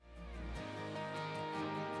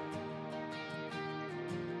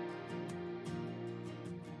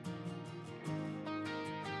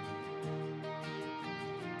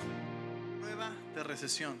de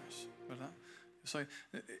recesiones, ¿verdad?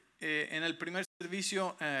 En el primer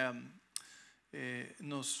servicio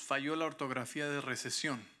nos falló la ortografía de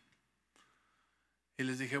recesión. Y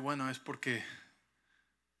les dije, bueno, es porque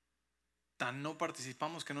tan no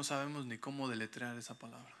participamos que no sabemos ni cómo deletrear esa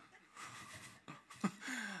palabra.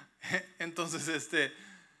 Entonces,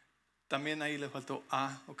 también ahí le faltó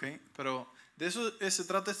A, ¿ok? Pero de eso se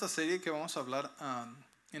trata esta serie que vamos a hablar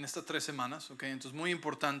en estas 3 semanas, ¿ok? Entonces, muy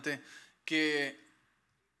importante que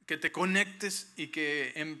te conectes y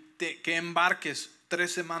que embarques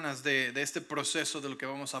 3 semanas de este proceso de lo que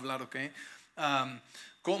vamos a hablar, ¿ok?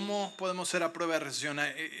 ¿Cómo podemos ser a prueba de recesión?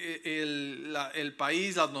 El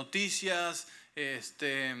país, las noticias,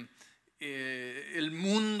 el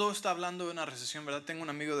mundo está hablando de una recesión, ¿verdad? Tengo un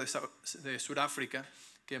amigo de Sudáfrica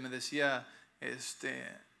que me decía,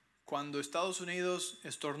 cuando Estados Unidos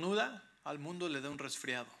estornuda, al mundo le da un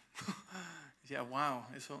resfriado. Decía, wow,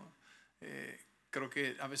 eso creo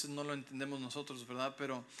que a veces no lo entendemos nosotros, ¿verdad?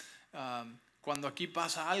 Pero cuando aquí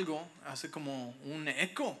pasa algo, hace como un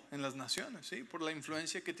eco en las naciones, ¿sí? Por la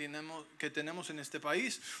influencia que tenemos en este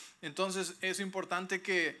país. Entonces es importante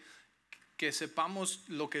que sepamos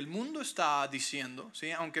lo que el mundo está diciendo,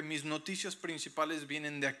 ¿sí? Aunque mis noticias principales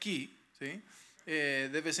vienen de aquí, ¿sí?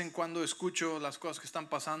 De vez en cuando escucho las cosas que están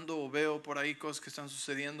pasando o veo por ahí cosas que están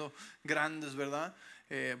sucediendo grandes, ¿verdad?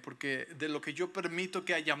 Porque de lo que yo permito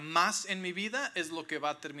que haya más en mi vida es lo que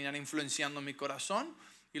va a terminar influenciando mi corazón,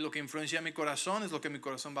 y lo que influencia mi corazón es lo que mi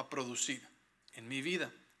corazón va a producir en mi vida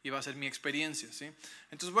y va a ser mi experiencia, ¿sí?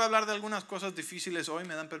 Entonces voy a hablar de algunas cosas difíciles hoy.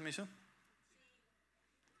 ¿Me dan permiso?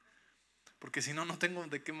 Porque si no, no tengo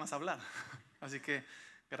de qué más hablar. Así que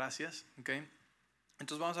gracias, ¿ok?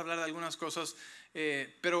 Entonces vamos a hablar de algunas cosas,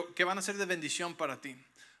 pero que van a ser de bendición para ti.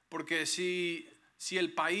 Porque si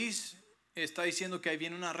el país está diciendo que ahí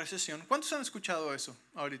viene una recesión, ¿cuántos han escuchado eso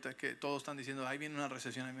ahorita? Que todos están diciendo, ahí viene una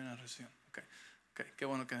recesión, ahí viene una recesión. Okay. Qué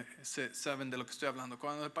bueno que saben de lo que estoy hablando.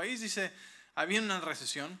 Cuando el país dice, ahí viene una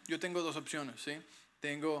recesión, yo tengo 2 opciones, ¿sí?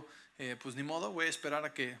 Tengo, pues ni modo, voy a esperar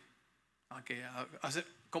a que hacer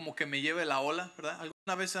como que me lleve la ola, ¿verdad?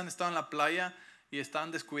 ¿Alguna vez han estado en la playa y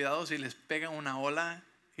están descuidados y les pega una ola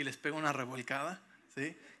y les pega una revolcada,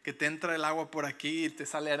 ¿sí? Que te entra el agua por aquí y te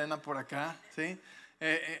sale arena por acá, ¿sí?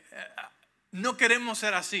 No queremos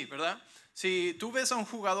ser así, ¿verdad? Si tú ves a un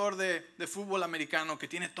jugador de fútbol americano que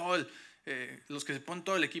tiene los que se ponen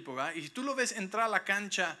todo el equipo, ¿verdad? Y si tú lo ves entrar a la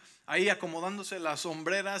cancha ahí acomodándose las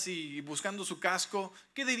sombreras y buscando su casco,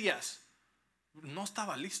 ¿qué dirías? No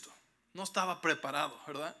estaba listo, no estaba preparado,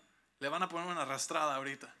 ¿verdad? Le van a poner una arrastrada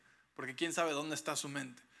ahorita, porque quién sabe dónde está su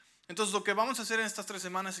mente. Entonces lo que vamos a hacer en estas 3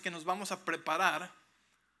 semanas es que nos vamos a preparar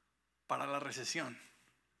para la recesión.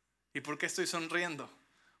 ¿Y por qué estoy sonriendo?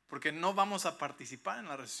 Porque no vamos a participar en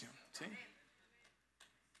la recesión, ¿sí?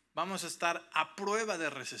 Vamos a estar a prueba de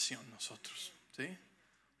recesión nosotros, ¿sí?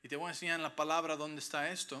 Y te voy a enseñar en la palabra dónde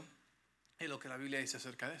está esto y lo que la Biblia dice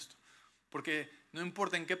acerca de esto. Porque no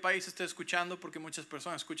importa en qué país esté escuchando, porque muchas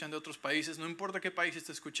personas escuchan de otros países, no importa qué país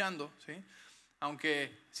esté escuchando, ¿sí?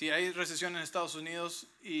 Aunque si hay recesión en Estados Unidos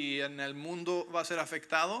y en el mundo va a ser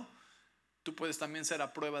afectado, tú puedes también ser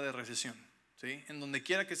a prueba de recesión, ¿sí? En donde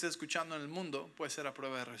quiera que estés escuchando en el mundo, puedes ser a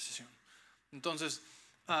prueba de recesión. Entonces,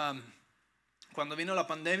 cuando vino la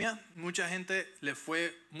pandemia, mucha gente le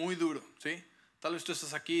fue muy duro, ¿sí? Tal vez tú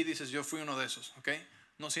estás aquí y dices, yo fui uno de esos, ¿ok?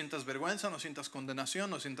 No sientas vergüenza, no sientas condenación,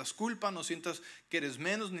 no sientas culpa, no sientas que eres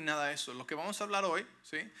menos ni nada de eso. Lo que vamos a hablar hoy,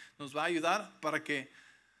 ¿sí? Nos va a ayudar para que,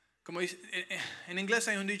 como dice, en inglés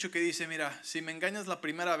hay un dicho que dice, mira, si me engañas la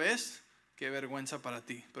primera vez, qué vergüenza para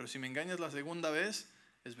ti. Pero si me engañas la segunda vez,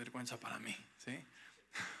 es vergüenza para mí, ¿sí?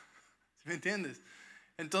 ¿Sí me entiendes?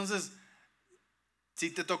 Entonces,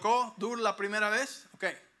 si te tocó duro la primera vez, ok,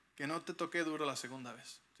 que no te toque duro la segunda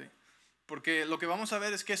vez, ¿sí? Porque lo que vamos a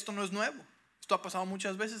ver es que esto no es nuevo. Esto ha pasado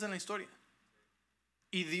muchas veces en la historia.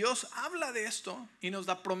 Y Dios habla de esto y nos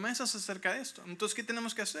da promesas acerca de esto. Entonces, ¿qué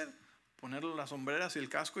tenemos que hacer? Ponerle las sombreras y el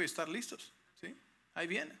casco y estar listos, ¿sí? Ahí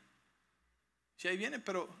viene. Sí, ahí viene,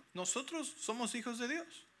 pero nosotros somos hijos de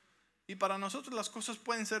Dios. Y para nosotros las cosas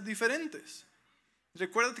pueden ser diferentes.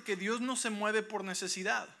 Recuérdate que Dios no se mueve por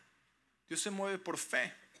necesidad. Dios se mueve por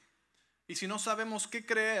fe. Y si no sabemos qué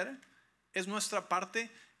creer, es nuestra parte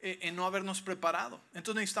en no habernos preparado.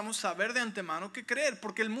 Entonces necesitamos saber de antemano qué creer,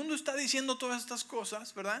 porque el mundo está diciendo todas estas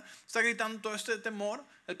cosas, ¿verdad? Está gritando todo este temor.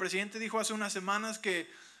 El presidente dijo hace unas semanas que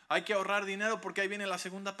hay que ahorrar dinero porque ahí viene la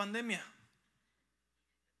segunda pandemia.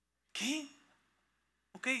 ¿Qué?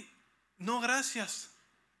 Ok, no, gracias.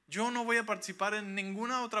 Yo no voy a participar en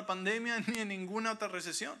ninguna otra pandemia ni en ninguna otra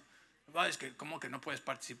recesión. Es que, ¿cómo que no puedes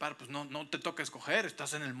participar? Pues no te toca escoger,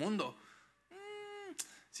 estás en el mundo.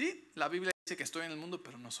 Sí, la Biblia dice dice que estoy en el mundo,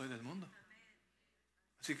 pero no soy del mundo.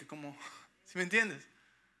 Así que como, ¿sí me entiendes?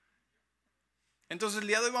 Entonces el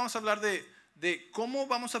día de hoy vamos a hablar de cómo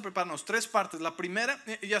vamos a prepararnos. 3 partes. La primera,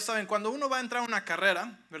 ya saben, cuando uno va a entrar a una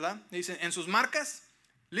carrera, ¿verdad? Dicen, en sus marcas,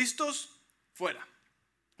 listos, fuera.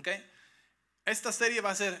 ¿Ok? Esta serie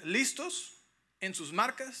va a ser listos, en sus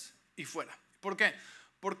marcas y fuera. ¿Por qué?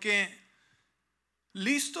 Porque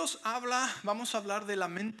listos vamos a hablar de la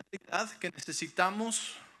mentalidad que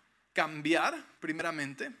necesitamos cambiar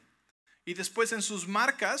primeramente. Y después en sus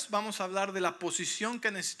marcas vamos a hablar de la posición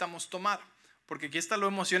que necesitamos tomar. Porque aquí está lo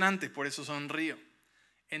emocionante, por eso sonrío.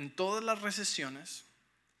 En todas las recesiones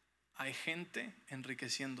hay gente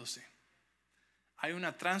enriqueciéndose. Hay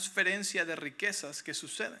una transferencia de riquezas que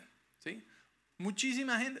suceden, ¿sí?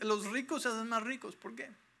 Muchísima gente, los ricos se hacen más ricos. ¿Por qué?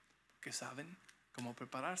 Porque saben cómo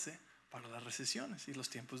prepararse para las recesiones y los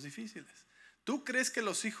tiempos difíciles. ¿Tú crees que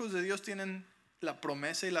los hijos de Dios tienen la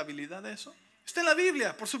promesa y la habilidad de eso? Está en la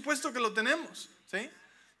Biblia, por supuesto que lo tenemos, ¿sí?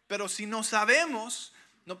 Pero si no sabemos,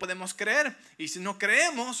 no podemos creer. Y si no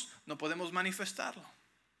creemos, no podemos manifestarlo.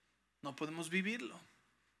 No podemos vivirlo.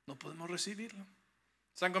 No podemos recibirlo.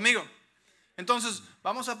 ¿Están conmigo? Entonces,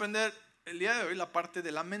 vamos a aprender el día de hoy la parte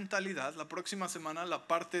de la mentalidad. La próxima semana la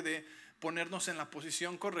parte de ponernos en la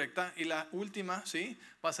posición correcta. Y la última, ¿sí?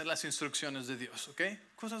 Va a ser las instrucciones de Dios, ¿ok?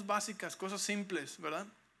 Cosas básicas, cosas simples, ¿verdad?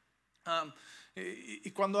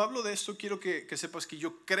 Y cuando hablo de esto, quiero que sepas que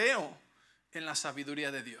yo creo en la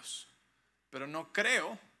sabiduría de Dios. Pero no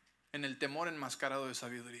creo en el temor enmascarado de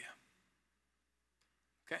sabiduría.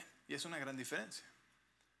 ¿Ok? Y es una gran diferencia.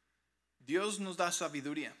 Dios nos da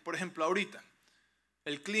sabiduría. Por ejemplo, ahorita,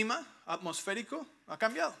 el clima atmosférico ha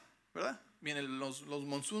cambiado, ¿verdad? Vienen los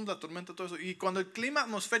monzones, la tormenta, todo eso. Y cuando el clima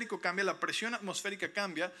atmosférico cambia, la presión atmosférica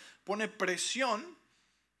cambia, pone presión,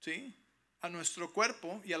 ¿sí?, a nuestro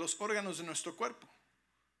cuerpo y a los órganos de nuestro cuerpo.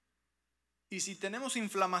 Y si tenemos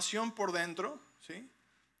inflamación por dentro, ¿sí?,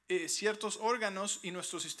 ciertos órganos y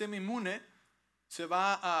nuestro sistema inmune se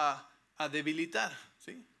va a debilitar,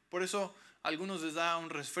 ¿sí? Por eso a algunos les da un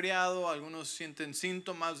resfriado, algunos sienten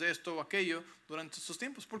síntomas de esto o aquello durante estos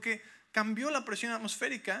tiempos, porque cambió la presión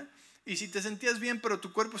atmosférica. Y si te sentías bien pero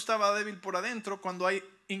tu cuerpo estaba débil por adentro, cuando hay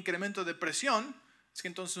incremento de presión, es que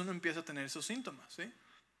entonces uno empieza a tener esos síntomas, ¿sí?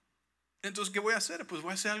 Entonces, ¿qué voy a hacer? Pues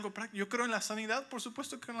voy a hacer algo práctico. Yo creo en la sanidad, por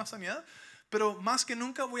supuesto que creo en la sanidad, pero más que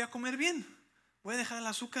nunca voy a comer bien. Voy a dejar el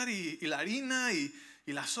azúcar y la harina y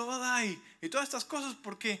la soda y todas estas cosas,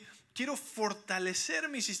 porque quiero fortalecer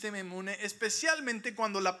mi sistema inmune, especialmente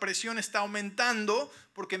cuando la presión está aumentando,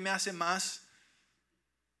 porque me hace más,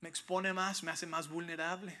 me expone más, me hace más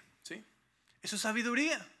vulnerable, ¿sí? Eso es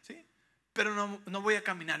sabiduría, ¿sí? Pero no voy a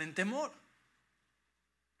caminar en temor.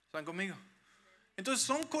 ¿Están conmigo? Entonces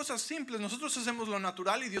son cosas simples. Nosotros hacemos lo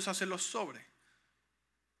natural y Dios hace lo sobre.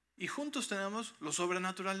 Y juntos tenemos lo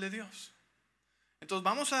sobrenatural de Dios. Entonces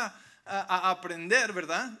vamos a aprender,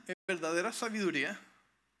 ¿verdad?, verdadera sabiduría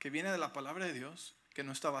que viene de la palabra de Dios, que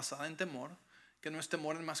no está basada en temor, que no es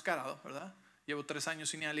temor enmascarado, ¿verdad? Llevo 3 años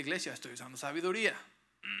sin ir a la iglesia, estoy usando sabiduría.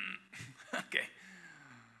 Ok.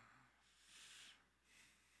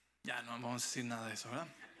 Ya no vamos a decir nada de eso, ¿verdad?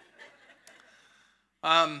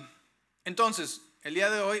 Entonces, el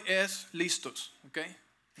día de hoy es listos, ¿ok?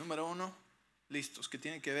 Número 1, listos, que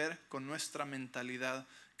tiene que ver con nuestra mentalidad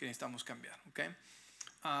que necesitamos cambiar, ¿ok?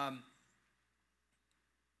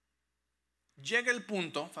 Llega el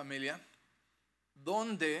punto, familia,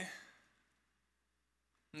 donde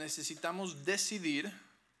necesitamos decidir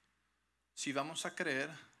si vamos a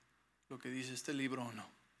creer lo que dice este libro o no,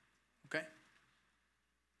 ¿ok?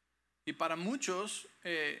 Y para muchos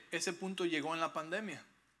ese punto llegó en la pandemia.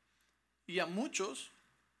 Y a muchos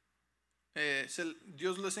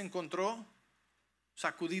Dios les encontró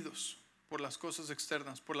sacudidos por las cosas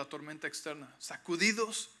externas, por la tormenta externa,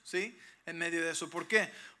 sacudidos, ¿sí?, en medio de eso. ¿Por qué?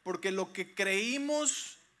 Porque lo que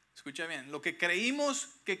creímos, escucha bien, lo que creímos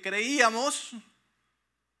que creíamos,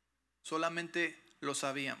 solamente lo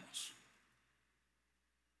sabíamos.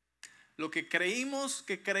 Lo que creímos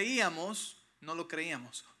que creíamos, no lo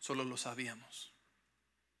creíamos, solo lo sabíamos.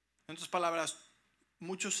 En otras palabras,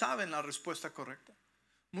 muchos saben la respuesta correcta.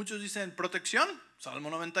 Muchos dicen protección, Salmo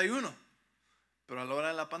 91. Pero a la hora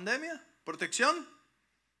de la pandemia, protección,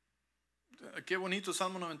 qué bonito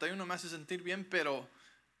Salmo 91, me hace sentir bien, pero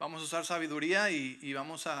vamos a usar sabiduría y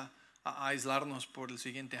vamos a aislarnos por el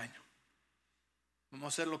siguiente año. Vamos a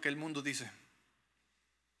hacer lo que el mundo dice.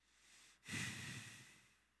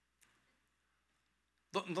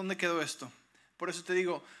 ¿Dónde quedó esto? Por eso te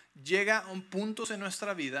digo, llega un punto en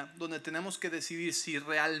nuestra vida donde tenemos que decidir si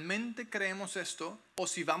realmente creemos esto, o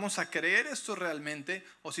si vamos a creer esto realmente,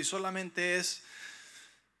 o si solamente es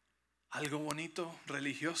algo bonito,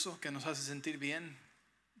 religioso, que nos hace sentir bien,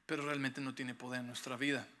 pero realmente no tiene poder en nuestra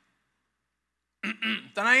vida.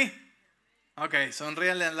 ¿Están ahí? Ok,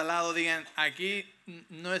 sonríanle al lado, digan, aquí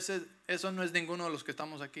eso no es ninguno de los que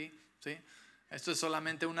estamos aquí, ¿sí? Esto es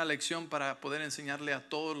solamente una lección para poder enseñarle a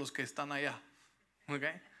todos los que están allá, ¿ok?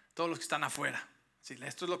 Todos los que están afuera. Sí,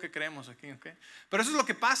 esto es lo que creemos aquí, ¿ok? Pero eso es lo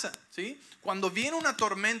que pasa, ¿sí? Cuando viene una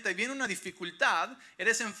tormenta y viene una dificultad,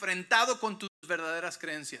 eres enfrentado con tus verdaderas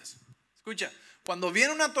creencias. Escucha, cuando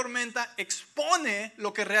viene una tormenta, expone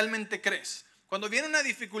lo que realmente crees. Cuando viene una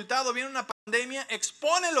dificultad o viene una pandemia,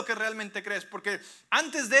 expone lo que realmente crees. Porque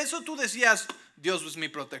antes de eso tú decías, Dios es mi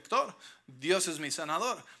protector, Dios es mi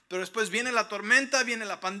sanador. Pero después viene la tormenta, viene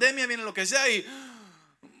la pandemia, viene lo que sea y...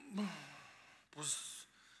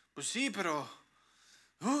 Pues sí, pero...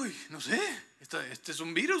 no sé, este es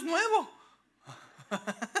un virus nuevo.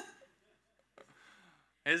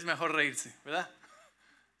 Es mejor reírse, ¿verdad?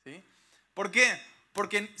 ¿Sí? ¿Por qué?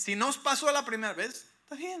 Porque si nos pasó la primera vez,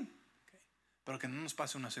 está bien. Pero que no nos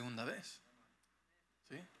pase una segunda vez.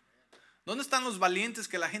 ¿Sí? ¿Dónde están los valientes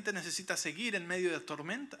que la gente necesita seguir en medio de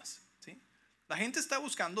tormentas? ¿Sí? La gente está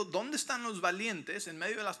buscando dónde están los valientes en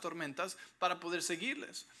medio de las tormentas para poder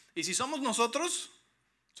seguirles. Y si somos nosotros,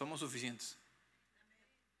 somos suficientes.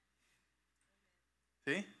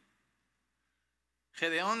 ¿Sí?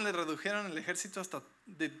 Gedeón le redujeron el ejército hasta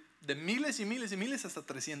de miles y miles y miles hasta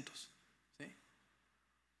 300. ¿Sí?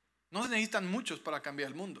 No se necesitan muchos para cambiar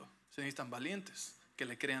el mundo. Se necesitan valientes que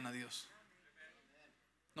le crean a Dios.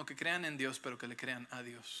 No que crean en Dios, pero que le crean a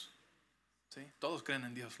Dios. ¿Sí? Todos creen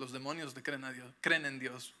en Dios. Los demonios le creen a Dios. Creen en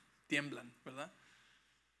Dios. Tiemblan, ¿verdad?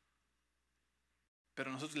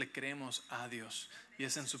 Pero nosotros le creemos a Dios. Y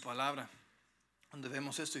es en su palabra donde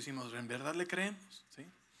vemos esto y decimos, ¿en verdad le creemos? ¿Sí?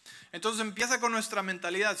 Entonces empieza con nuestra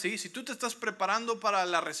mentalidad. ¿Sí? Si tú te estás preparando para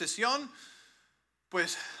la recesión,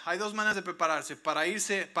 pues hay dos maneras de prepararse. Para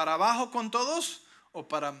irse para abajo con todos o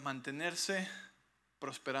para mantenerse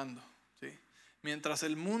prosperando. ¿Sí? Mientras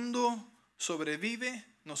el mundo sobrevive,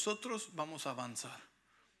 nosotros vamos a avanzar.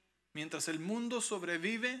 Mientras el mundo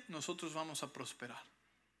sobrevive, nosotros vamos a prosperar.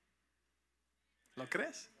 ¿Lo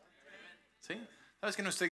crees? ¿Sí? ¿Sabes que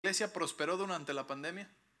nuestra iglesia prosperó durante la pandemia?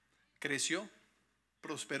 Creció,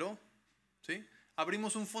 prosperó. ¿Sí?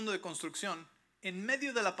 Abrimos un fondo de construcción en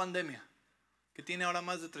medio de la pandemia que tiene ahora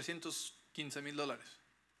más de $315,000.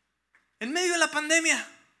 En medio de la pandemia.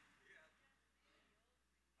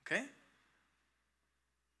 ¿Ok?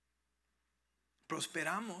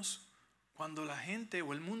 Prosperamos cuando la gente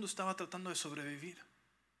o el mundo estaba tratando de sobrevivir.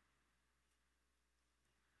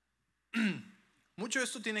 Mucho de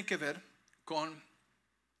esto tiene que ver con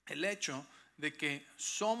el hecho de que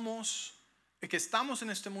estamos en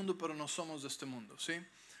este mundo, pero no somos de este mundo, ¿sí?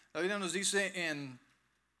 La Biblia nos dice en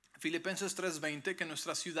Filipenses 3:20 que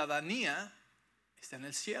nuestra ciudadanía está en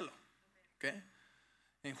el cielo. ¿Okay?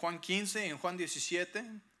 En Juan 15, en Juan 17,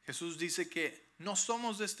 Jesús dice que no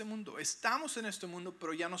somos de este mundo. Estamos en este mundo,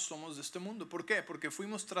 pero ya no somos de este mundo. ¿Por qué? Porque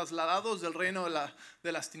fuimos trasladados del reino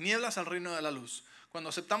de las tinieblas al reino de la luz. Cuando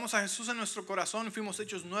aceptamos a Jesús en nuestro corazón, fuimos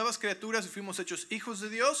hechos nuevas criaturas y fuimos hechos hijos de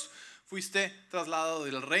Dios. Fuiste trasladado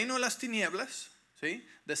del reino de las tinieblas, ¿sí?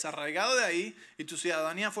 Desarraigado de ahí, y tu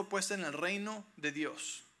ciudadanía fue puesta en el reino de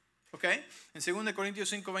Dios. ¿Ok? En 2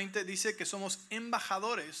 Corintios 5:20 dice que somos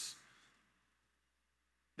embajadores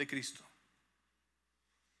de Cristo.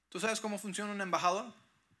 ¿Tú sabes cómo funciona un embajador?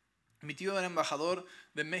 Mi tío era embajador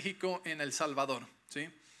de México en El Salvador, ¿sí?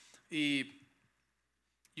 Y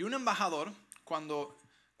un embajador, cuando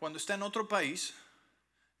está en otro país,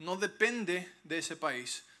 no depende de ese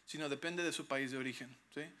país, sino depende de su país de origen,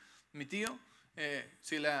 ¿sí? Mi tío,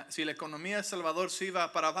 si la economía de El Salvador se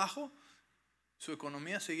iba para abajo, su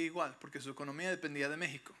economía seguía igual, porque su economía dependía de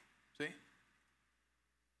México, ¿sí?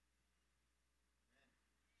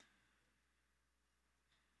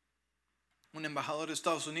 Un embajador de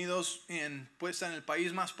Estados Unidos puesta en el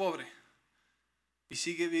país más pobre y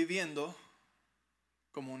sigue viviendo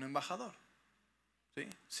como un embajador, ¿sí?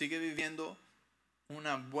 Sigue viviendo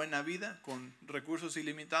una buena vida con recursos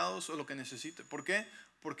ilimitados o lo que necesite. ¿Por qué?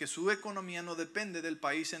 Porque su economía no depende del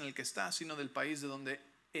país en el que está, sino del país de donde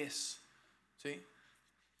es, ¿sí?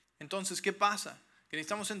 Entonces, ¿qué pasa? Que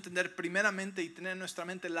necesitamos entender primeramente y tener en nuestra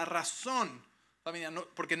mente la razón, familia,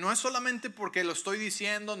 porque no es solamente porque lo estoy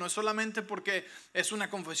diciendo, no es solamente porque es una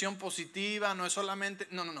confesión positiva, no es solamente,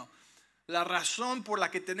 no. La razón por la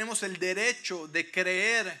que tenemos el derecho de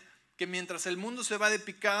creer que mientras el mundo se va de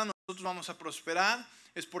picada, nosotros vamos a prosperar,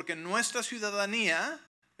 es porque nuestra ciudadanía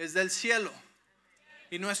es del cielo.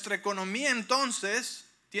 Y nuestra economía entonces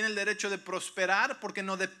tiene el derecho de prosperar porque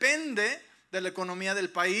no depende de la economía del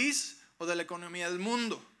país o de la economía del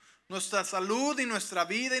mundo. Nuestra salud y nuestra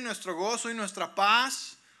vida y nuestro gozo y nuestra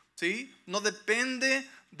paz, ¿sí? No depende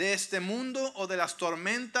de este mundo o de las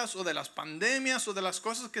tormentas o de las pandemias o de las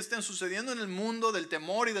cosas que estén sucediendo en el mundo, del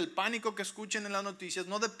temor y del pánico que escuchen en las noticias.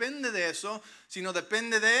 No depende de eso, sino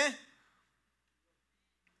depende de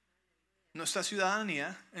nuestra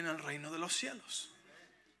ciudadanía en el reino de los cielos.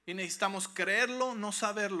 Y necesitamos creerlo, no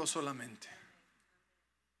saberlo solamente.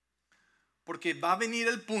 Porque va a venir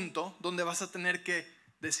el punto donde vas a tener que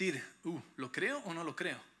decir, ¿lo creo o no lo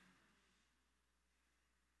creo?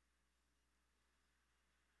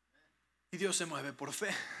 Y Dios se mueve por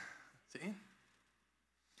fe, ¿sí?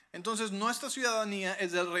 Entonces nuestra ciudadanía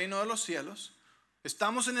es del reino de los cielos.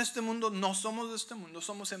 Estamos en este mundo, no somos de este mundo,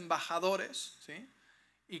 somos embajadores, ¿sí?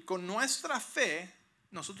 Y con nuestra fe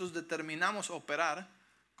nosotros determinamos operar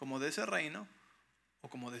como de ese reino o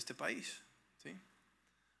como de este país, ¿sí?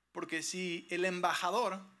 Porque si el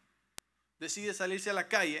embajador decide salirse a la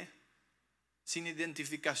calle sin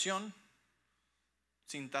identificación,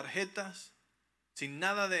 sin tarjetas, sin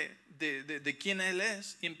nada de quién él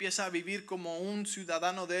es, y empieza a vivir como un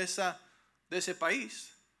ciudadano de ese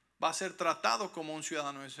país, va a ser tratado como un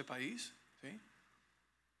ciudadano de ese país, ¿sí?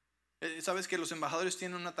 ¿Sabes que los embajadores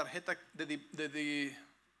tienen una tarjeta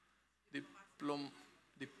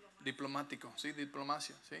diplomático, ¿sí?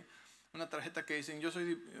 Diplomacia, ¿sí? Una tarjeta que dicen, yo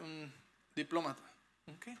soy un diplomata.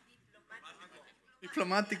 ¿Un qué?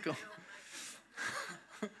 Diplomático.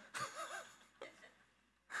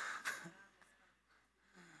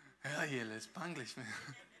 Ay, el Spanglish.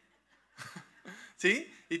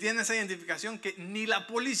 ¿Sí? Y tienen esa identificación que ni la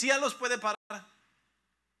policía los puede parar.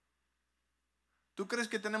 ¿Tú crees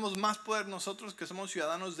que tenemos más poder nosotros que somos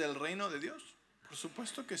ciudadanos del reino de Dios? Por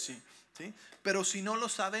supuesto que sí, ¿sí? Pero si no lo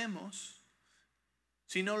sabemos,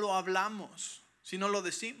 si no lo hablamos, si no lo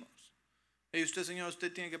decimos, y usted, señor,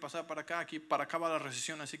 usted tiene que pasar para acá, aquí, para acá va la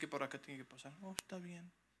recesión, así que por acá tiene que pasar. Oh, está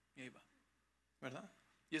bien. Y ahí va, ¿verdad?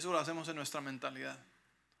 Y eso lo hacemos en nuestra mentalidad.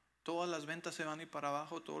 Todas las ventas se van a ir para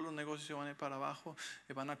abajo, todos los negocios se van a ir para abajo,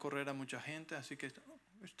 van a correr a mucha gente, así que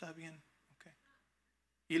está bien. Okay.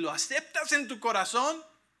 Y lo aceptas en tu corazón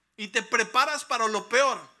y te preparas para lo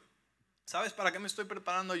peor. ¿Sabes para qué me estoy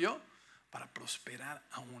preparando yo? Para prosperar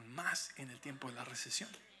aún más en el tiempo de la recesión.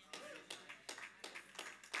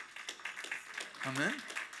 Amén.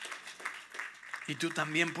 Y tú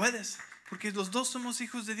también puedes, porque los dos somos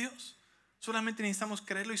hijos de Dios. Solamente necesitamos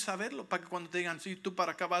creerlo y saberlo para que cuando te digan, sí, tú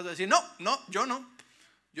para acá vas a decir, no, yo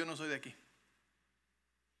no soy de aquí.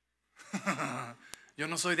 Yo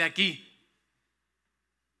no soy de aquí.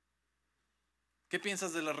 ¿Qué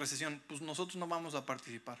piensas de la recesión? Pues nosotros no vamos a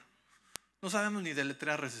participar. No sabemos ni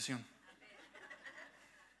deletrear recesión.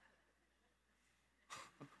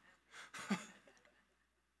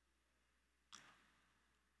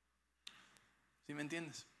 ¿Sí me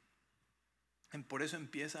entiendes? Por eso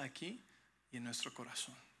empieza aquí y en nuestro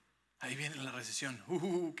corazón. Ahí viene la recesión.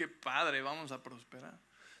 ¡Qué padre! Vamos a prosperar.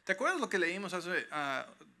 ¿Te acuerdas lo que leímos hace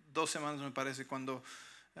 2 semanas, me parece, cuando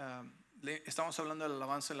estábamos hablando de la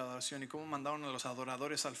alabanza y la adoración y cómo mandaron a los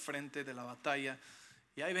adoradores al frente de la batalla?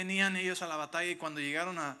 Y ahí venían ellos a la batalla y cuando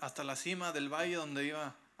llegaron hasta la cima del valle donde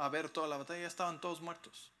iba a ver toda la batalla, ya estaban todos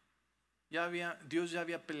muertos. Dios ya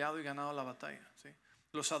había peleado y ganado la batalla, ¿sí?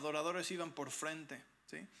 Los adoradores iban por frente,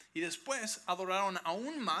 ¿sí? Y después adoraron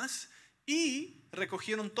aún más y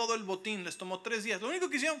recogieron todo el botín. Les tomó 3 días. Lo único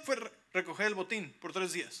que hicieron fue recoger el botín por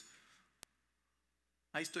 3 días.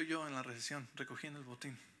 Ahí estoy yo en la recesión, recogiendo el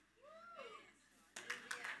botín.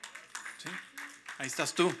 ¿Sí? Ahí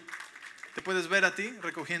estás tú. ¿Te puedes ver a ti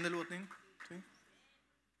recogiendo el botín? ¿Sí?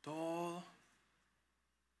 Todo.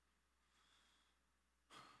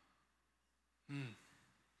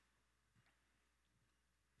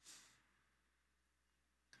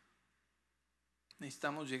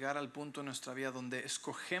 Necesitamos llegar al punto en nuestra vida donde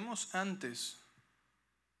escogemos antes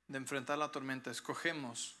de enfrentar la tormenta,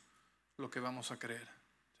 escogemos lo que vamos a creer,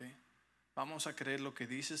 ¿sí? ¿Vamos a creer lo que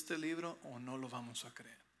dice este libro o no lo vamos a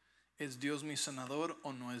creer? ¿Es Dios mi sanador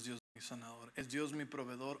o no es Dios mi sanador? ¿Es Dios mi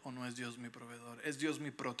proveedor o no es Dios mi proveedor? ¿Es Dios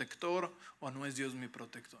mi protector o no es Dios mi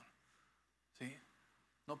protector? ¿Sí?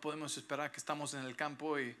 No podemos esperar que estamos en el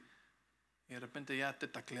campo y de repente ya te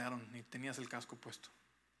taclearon y tenías el casco puesto.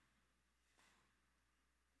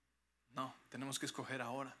 No, tenemos que escoger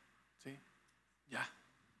ahora, ¿sí? Ya.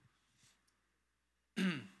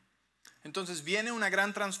 Entonces viene una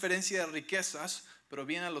gran transferencia de riquezas, pero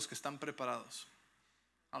viene a los que están preparados,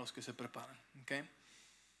 a los que se preparan, ¿okay?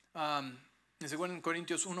 En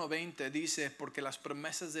Corintios 1:20 dice, porque las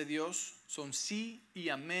promesas de Dios son sí y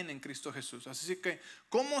amén en Cristo Jesús. Así que,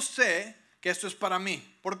 ¿cómo sé que esto es para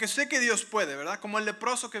mí, porque sé que Dios puede, ¿verdad? Como el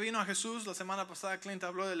leproso que vino a Jesús, la semana pasada Clint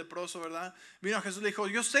habló del leproso, ¿verdad? Vino a Jesús y le dijo,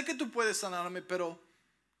 yo sé que tú puedes sanarme, pero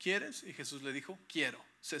 ¿quieres? Y Jesús le dijo, quiero,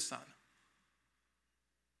 sé sano.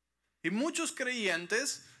 Y muchos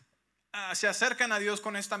creyentes se acercan a Dios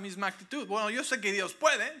con esta misma actitud. Bueno, yo sé que Dios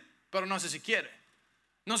puede, pero no sé si quiere,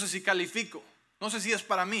 no sé si califico, no sé si es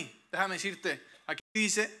para mí. Déjame decirte, aquí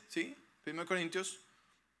dice, ¿sí? 1 Corintios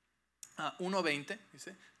 1:20,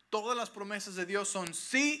 dice, todas las promesas de Dios son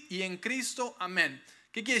sí y en Cristo, amén.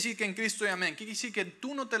 ¿Qué quiere decir que en Cristo y amén? ¿Qué quiere decir que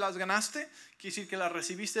tú no te las ganaste? Quiere decir que las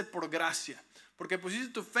recibiste por gracia. Porque pusiste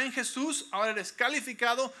tu fe en Jesús, ahora eres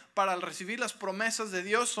calificado para recibir las promesas de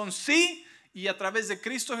Dios. Son sí y a través de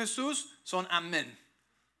Cristo Jesús son amén.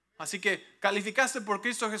 Así que calificaste por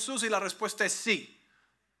Cristo Jesús y la respuesta es sí.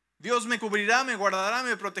 Dios me cubrirá, me guardará,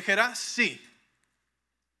 me protegerá, sí.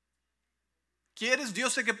 ¿Quieres?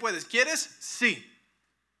 Dios sé que puedes. ¿Quieres? Sí.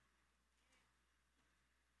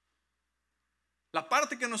 La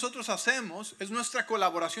parte que nosotros hacemos es nuestra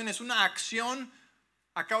colaboración, es una acción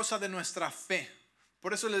a causa de nuestra fe.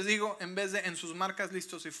 Por eso les digo, en vez de en sus marcas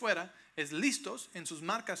listos y fuera, es listos en sus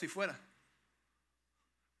marcas y fuera.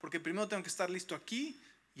 Porque primero tengo que estar listo aquí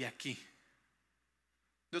y aquí.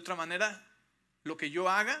 De otra manera, lo que yo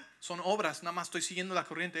haga son obras, nada más estoy siguiendo la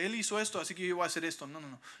corriente. Él hizo esto, así que yo voy a hacer esto. No.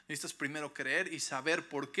 Necesitas primero creer y saber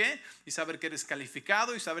por qué, y saber que eres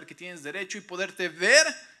calificado, y saber que tienes derecho, y poderte ver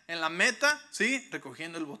en la meta, ¿sí?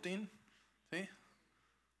 Recogiendo el botín, ¿sí?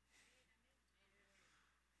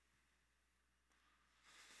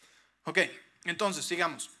 Ok, entonces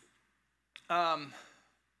sigamos.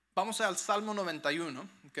 Vamos al Salmo 91,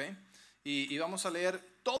 ¿ok? Y vamos a leer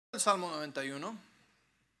todo el Salmo 91.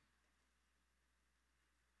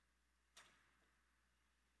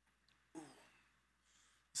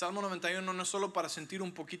 Salmo 91 no es solo para sentir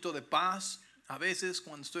un poquito de paz, a veces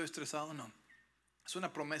cuando estoy estresado, no. Es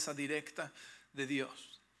una promesa directa de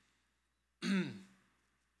Dios.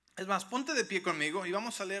 Es más, ponte de pie conmigo y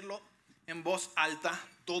vamos a leerlo en voz alta,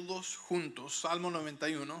 todos juntos. Salmo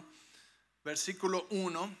 91, versículo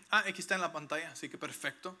 1. Aquí está en la pantalla, así que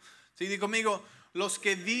perfecto. Sí, di conmigo, los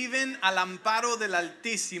que viven al amparo del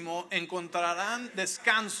Altísimo encontrarán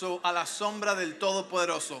descanso a la sombra del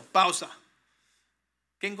Todopoderoso. Pausa.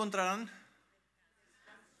 ¿Qué encontrarán?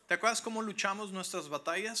 ¿Te acuerdas cómo luchamos nuestras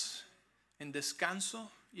batallas? En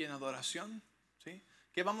descanso y en adoración. ¿Sí?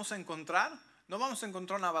 ¿Qué vamos a encontrar? No vamos a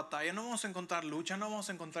encontrar una batalla, no vamos a encontrar lucha, no vamos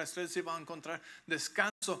a encontrar estrés, sí vamos a encontrar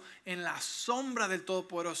descanso en la sombra del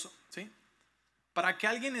Todopoderoso. ¿Sí? Para que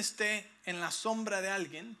alguien esté en la sombra de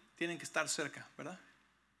alguien, tienen que estar cerca, ¿verdad?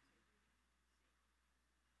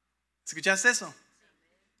 ¿Escuchaste eso?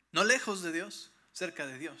 No lejos de Dios, cerca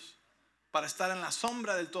de Dios. Para estar en la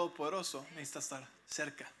sombra del Todopoderoso, necesitas estar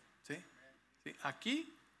cerca. ¿Sí? ¿Sí?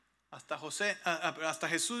 Aquí, hasta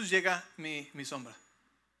Jesús llega mi sombra.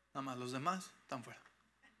 Nada más, los demás están fuera.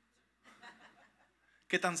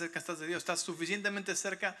 ¿Qué tan cerca estás de Dios? ¿Estás suficientemente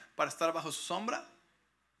cerca para estar bajo su sombra?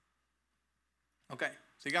 Ok,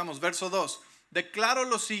 sigamos, verso 2. Declaro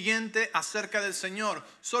lo siguiente acerca del Señor.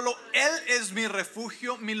 Solo Él es mi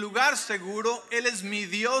refugio, mi lugar seguro. Él es mi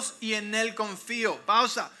Dios y en Él confío.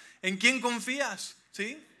 Pausa. ¿En quién confías?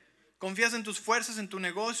 ¿Sí? ¿Confías en tus fuerzas, en tu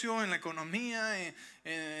negocio, en la economía,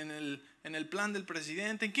 en el plan del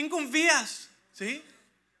presidente? ¿En quién confías? ¿Sí?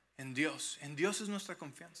 En Dios. En Dios es nuestra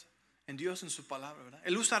confianza. En Dios, en su palabra, ¿verdad?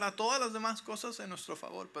 Él usará todas las demás cosas en nuestro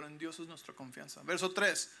favor, pero en Dios es nuestra confianza. Verso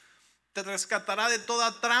 3. Te rescatará de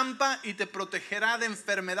toda trampa y te protegerá de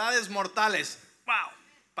enfermedades mortales. Wow,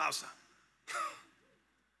 pausa.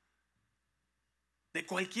 De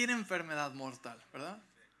cualquier enfermedad mortal, ¿verdad?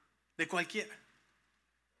 De cualquiera.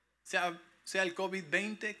 Sea el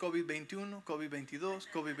COVID-20, COVID-21, COVID-22,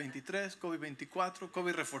 COVID-23, COVID-24,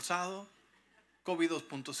 COVID reforzado, COVID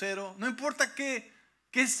 2.0. No importa qué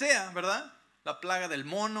sea, ¿verdad? La plaga del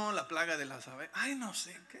mono, la plaga de las abejas. Ay, no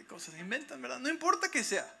sé qué cosas inventan, ¿verdad? No importa qué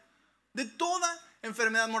sea. De toda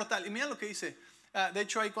enfermedad mortal. Y mira lo que dice. De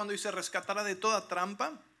hecho, ahí cuando dice rescatará de toda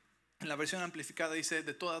trampa, en la versión amplificada dice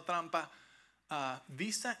de toda trampa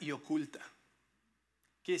vista y oculta.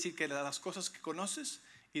 Quiere decir que de las cosas que conoces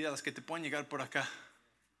y de las que te pueden llegar por acá,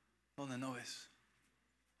 donde no ves.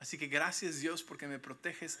 Así que gracias Dios porque me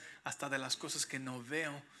proteges hasta de las cosas que no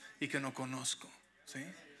veo y que no conozco. ¿Sí?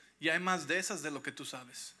 Y hay más de esas de lo que tú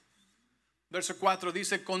sabes. Verso 4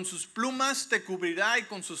 dice, con sus plumas te cubrirá y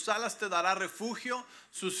con sus alas te dará refugio.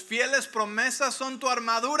 Sus fieles promesas son tu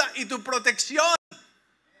armadura y tu protección.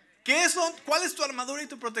 ¿Qué son? ¿Cuál es tu armadura y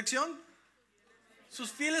tu protección?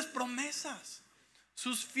 Sus fieles promesas.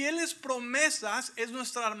 Sus fieles promesas es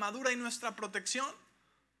nuestra armadura y nuestra protección.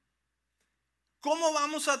 ¿Cómo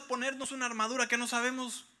vamos a ponernos una armadura que no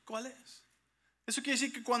sabemos cuál es? Eso quiere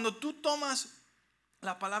decir que cuando tú tomas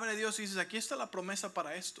la palabra de Dios y dices, aquí está la promesa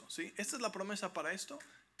para esto, ¿sí? Esta es la promesa para esto.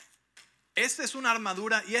 Esta es una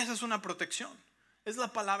armadura y esa es una protección. Es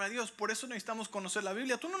la palabra de Dios. Por eso necesitamos conocer la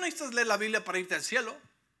Biblia. Tú no necesitas leer la Biblia para irte al cielo.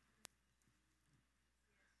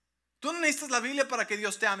 Tú no necesitas la Biblia para que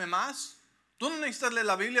Dios te ame más. Tú no necesitas leer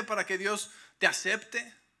la Biblia para que Dios te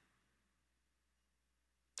acepte.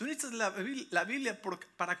 Tú necesitas la Biblia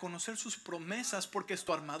para conocer sus promesas, porque es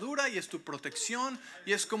tu armadura y es tu protección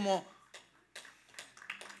y es como,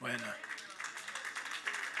 bueno.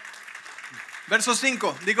 Verso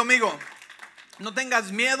 5, di conmigo. No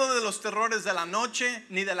tengas miedo de los terrores de la noche,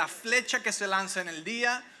 ni de la flecha que se lanza en el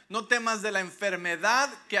día. No temas de la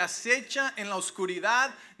enfermedad que acecha en la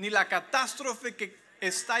oscuridad, ni la catástrofe que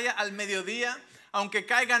estalla al mediodía. Aunque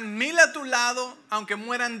caigan 1000 a tu lado, aunque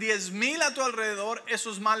mueran 10,000 a tu alrededor,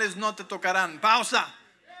 esos males no te tocarán. Pausa.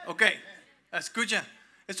 Ok, escucha.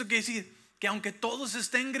 Esto quiere decir que aunque todos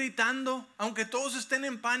estén gritando, aunque todos estén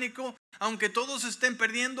en pánico, aunque todos estén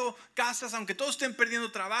perdiendo casas, aunque todos estén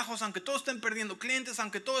perdiendo trabajos, aunque todos estén perdiendo clientes,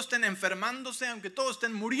 aunque todos estén enfermándose, aunque todos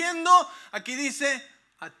estén muriendo, aquí dice,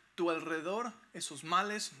 a tu alrededor esos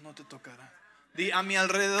males no te tocarán. Di, a mi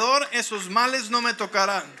alrededor esos males no me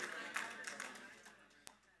tocarán.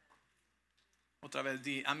 Otra vez,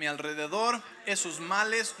 di, a mi alrededor esos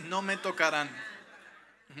males no me tocarán.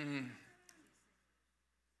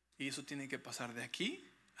 Y eso tiene que pasar de aquí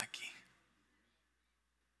a aquí.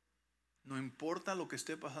 No importa lo que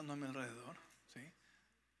esté pasando a mi alrededor, ¿sí?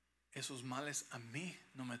 Esos males a mí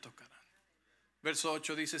no me tocarán. Verso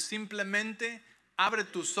 8 dice, simplemente abre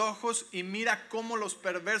tus ojos y mira cómo los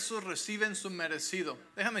perversos reciben su merecido.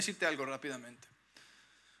 Déjame decirte algo rápidamente.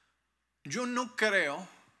 Yo no creo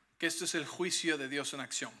que este es el juicio de Dios en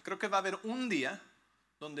acción. Creo que va a haber un día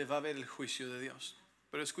donde va a haber el juicio de Dios.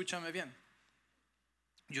 Pero escúchame bien.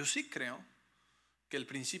 Yo sí creo que el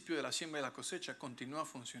principio de la siembra y la cosecha continúa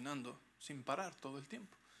funcionando sin parar todo el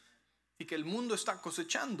tiempo. Y que el mundo está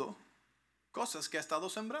cosechando cosas que ha estado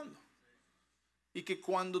sembrando. Y que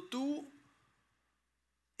cuando tú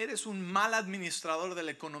eres un mal administrador de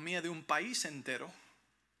la economía de un país entero,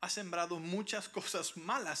 has sembrado muchas cosas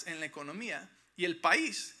malas en la economía y el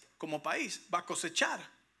país, como país, va a cosechar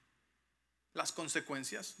las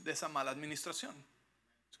consecuencias de esa mala administración.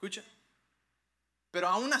 Escucha. Pero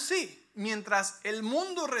aún así, mientras el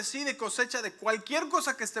mundo recibe cosecha de cualquier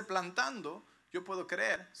cosa que esté plantando, yo puedo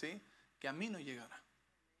creer, ¿sí?, que a mí no llegará.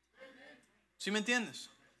 ¿Sí me entiendes?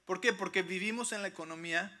 ¿Por qué? Porque vivimos en la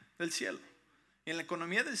economía del cielo. Y en la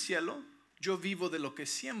economía del cielo, yo vivo de lo que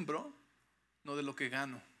siembro, no de lo que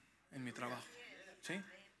gano en mi trabajo. ¿Sí?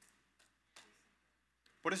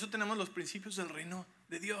 Por eso tenemos los principios del reino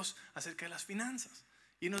de Dios acerca de las finanzas.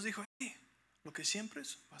 Y nos dijo, lo que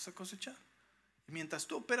siembres vas a cosechar. Y mientras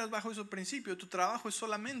tú operas bajo esos principios, tu trabajo es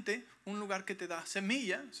solamente un lugar que te da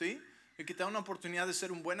semilla, ¿sí?, y que te da una oportunidad de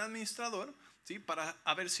ser un buen administrador, ¿sí?, para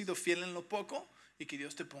haber sido fiel en lo poco y que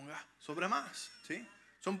Dios te ponga sobre más, ¿sí?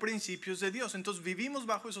 Son principios de Dios. Entonces vivimos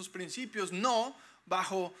bajo esos principios, no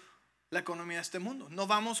bajo la economía de este mundo. No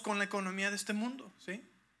vamos con la economía de este mundo, ¿sí?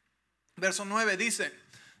 Verso 9 dice,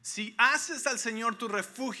 si haces al Señor tu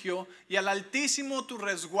refugio y al Altísimo tu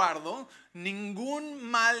resguardo, ningún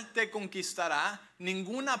mal te conquistará,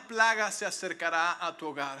 ninguna plaga se acercará a tu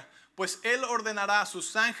hogar. Pues Él ordenará a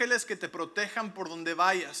sus ángeles que te protejan por donde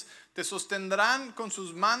vayas. Te sostendrán con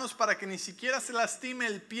sus manos para que ni siquiera se lastime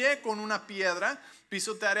el pie con una piedra.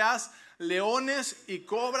 Pisotearás leones y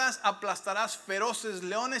cobras, aplastarás feroces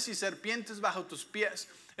leones y serpientes bajo tus pies.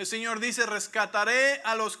 El Señor dice, rescataré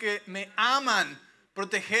a los que me aman,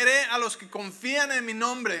 protegeré a los que confían en mi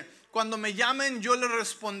nombre. Cuando me llamen yo les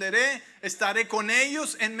responderé, estaré con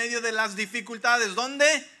ellos en medio de las dificultades.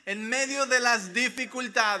 ¿Dónde? En medio de las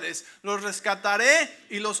dificultades. Los rescataré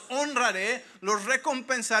y los honraré, los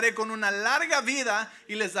recompensaré con una larga vida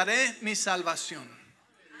y les daré mi salvación.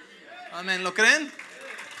 Amén, ¿lo creen?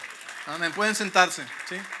 Amén, pueden sentarse,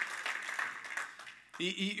 ¿sí?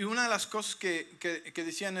 Y una de las cosas que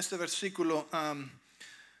decía en este versículo,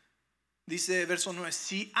 dice verso 9,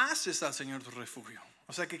 si haces al Señor tu refugio.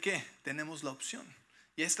 O sea que ¿qué? Tenemos la opción.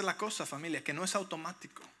 Y esta es la cosa, familia, que no es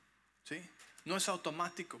automático, ¿sí? No es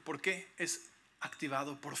automático. ¿Por qué? Es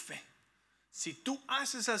activado por fe. Si tú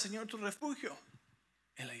haces al Señor tu refugio,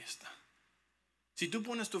 Él ahí está. Si tú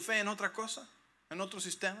pones tu fe en otra cosa, en otro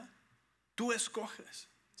sistema, tú escoges,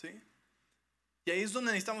 ¿sí? Y ahí es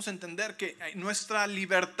donde necesitamos entender que nuestra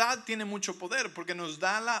libertad tiene mucho poder, porque nos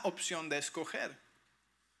da la opción de escoger.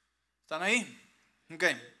 ¿Están ahí? Ok.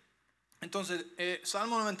 Entonces,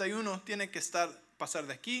 Salmo 91 tiene que pasar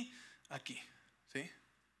de aquí a aquí. ¿sí?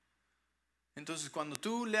 Entonces, cuando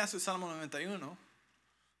tú leas el Salmo 91,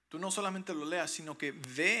 tú no solamente lo leas, sino que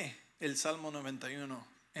ve el Salmo 91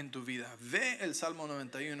 en tu vida. Ve el Salmo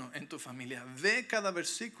 91 en tu familia. Ve cada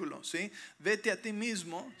versículo, ¿sí? Vete a ti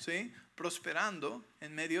mismo, ¿sí? Prosperando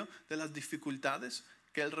en medio de las dificultades,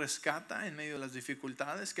 que Él rescata en medio de las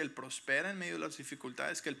dificultades, que Él prospera en medio de las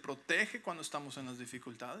dificultades, que Él protege cuando estamos en las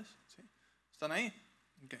dificultades, ¿sí? ¿Están ahí?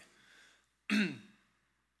 Okay.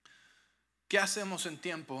 ¿Qué hacemos en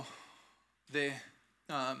tiempo de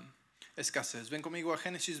escasez? Ven conmigo a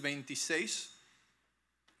Génesis 26.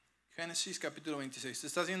 Génesis capítulo 26. ¿Te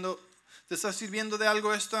está sirviendo de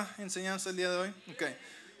algo esta enseñanza el día de hoy? Ok.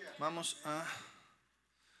 Vamos a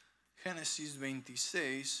Génesis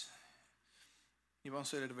 26 y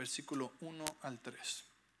vamos a leer el versículo 1 al 3.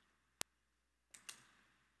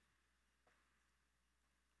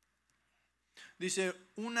 Dice,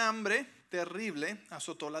 un hambre terrible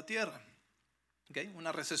azotó la tierra. Okay,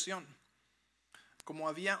 una recesión, como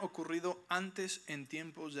había ocurrido antes en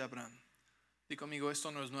tiempos de Abraham. Di conmigo,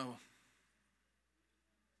 esto no es nuevo.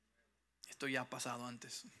 Esto ya ha pasado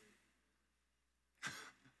antes.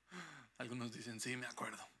 Algunos dicen, sí, me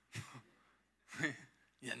acuerdo.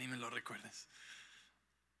 Ya ni me lo recuerdes.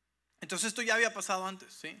 Entonces esto ya había pasado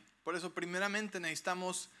antes, ¿sí? Por eso primeramente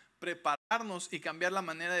necesitamos prepararnos y cambiar la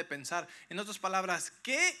manera de pensar. En otras palabras,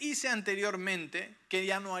 ¿qué hice anteriormente que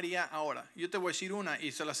ya no haría ahora? Yo te voy a decir una,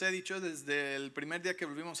 y se las he dicho desde el primer día que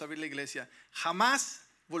volvimos a abrir la iglesia. Jamás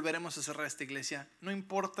volveremos a cerrar esta iglesia, no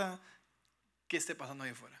importa qué esté pasando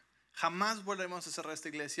ahí afuera. Jamás volveremos a cerrar esta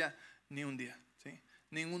iglesia ni un día, ¿sí?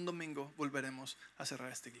 Ningún domingo volveremos a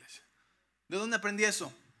cerrar esta iglesia. ¿De dónde aprendí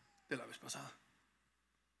eso? De la vez pasada.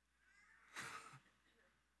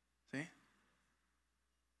 ¿Sí?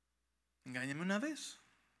 Engáñame una vez,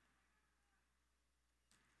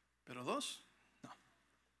 pero dos, no.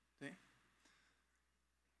 ¿Sí?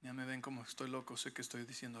 Ya me ven como estoy loco, sé que estoy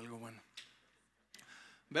diciendo algo bueno.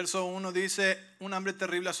 Verso 1 dice, un hambre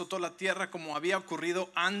terrible azotó la tierra como había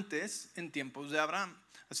ocurrido antes en tiempos de Abraham.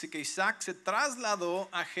 Así que Isaac se trasladó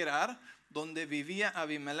a Gerar, donde vivía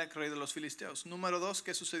Abimelech, rey de los filisteos. Número 2,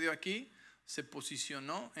 ¿qué sucedió aquí? Se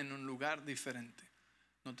posicionó en un lugar diferente.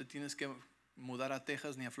 No te tienes que mudar a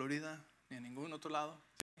Texas ni a Florida ni a ningún otro lado,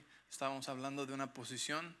 ¿sí? Estábamos hablando de una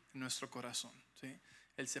posición en nuestro corazón, ¿sí?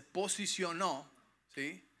 Él se posicionó,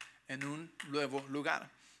 ¿sí?, en un nuevo lugar.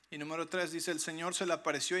 Y número 3 dice, el Señor se le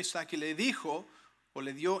apareció a Isaac y le dijo, o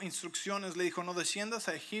le dio instrucciones, le dijo, no desciendas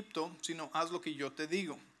a Egipto, sino haz lo que yo te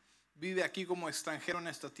digo. Vive aquí como extranjero en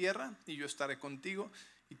esta tierra y yo estaré contigo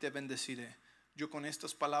y te bendeciré. Yo con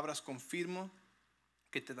estas palabras confirmo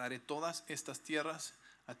que te daré todas estas tierras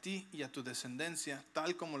a ti y a tu descendencia,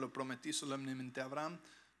 tal como lo prometí solemnemente a Abraham,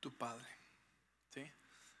 tu padre. ¿Sí?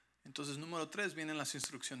 Entonces, número 3, vienen las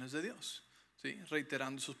instrucciones de Dios, ¿sí?,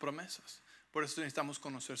 reiterando sus promesas. Por eso necesitamos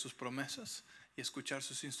conocer sus promesas y escuchar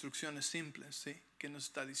sus instrucciones simples, ¿sí? ¿Qué nos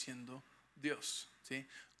está diciendo Dios? ¿Sí?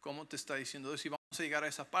 ¿Cómo te está diciendo Dios? Y vamos a llegar a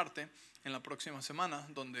esa parte en la próxima semana,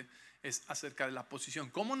 donde es acerca de la posición.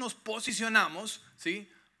 ¿Cómo nos posicionamos, ¿sí?,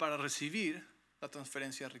 para recibir la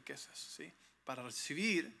transferencia de riquezas, ¿sí?, para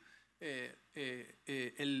recibir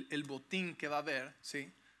el botín que va a haber,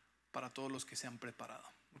 ¿sí?, para todos los que se han preparado.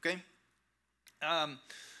 ¿Ok?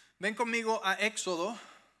 Ven conmigo a Éxodo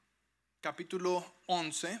capítulo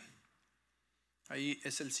 11. Ahí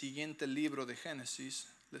es el siguiente libro de Génesis.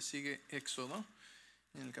 Le sigue Éxodo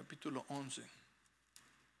en el capítulo 11.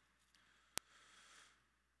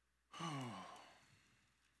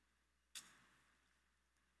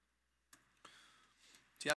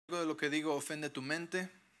 Si algo de lo que digo ofende tu mente,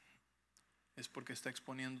 es porque está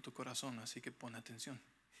exponiendo tu corazón, así que pon atención.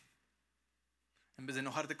 En vez de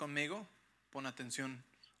enojarte conmigo, pon atención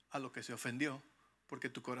a lo que se ofendió, porque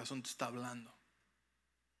tu corazón te está hablando.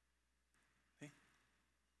 ¿Sí?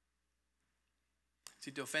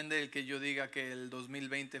 Si te ofende el que yo diga que el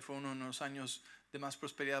 2020 fue uno de los años de más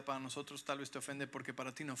prosperidad para nosotros, tal vez te ofende porque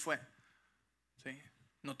para ti no fue. ¿Sí?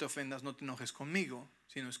 No te ofendas, no te enojes conmigo,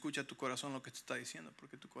 sino escucha tu corazón lo que te está diciendo,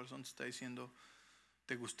 porque tu corazón te está diciendo,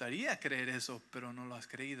 te gustaría creer eso, pero no lo has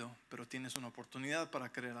creído, pero tienes una oportunidad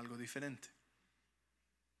para creer algo diferente.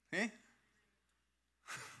 ¿Eh?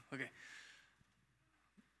 Ok.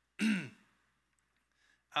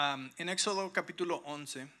 En Éxodo capítulo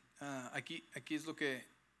 11, aquí es lo que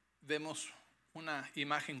vemos una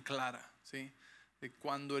imagen clara, ¿sí?, de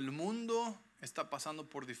cuando el mundo está pasando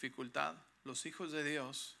por dificultad, los hijos de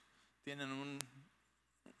Dios tienen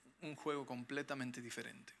un juego completamente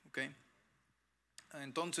diferente. ¿Ok?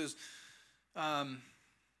 Entonces,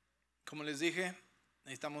 como les dije,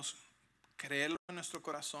 necesitamos creerlo en nuestro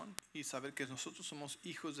corazón y saber que nosotros somos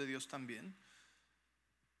hijos de Dios también.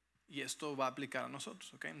 Y esto va a aplicar a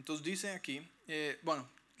nosotros, ¿ok? Entonces dice aquí, bueno,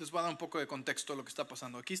 les voy a dar un poco de contexto de lo que está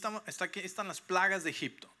pasando. Aquí están las plagas de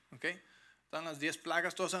Egipto, ¿ok? Están las 10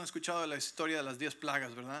 plagas, todos han escuchado la historia de las 10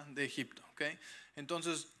 plagas, ¿verdad? De Egipto, ¿ok?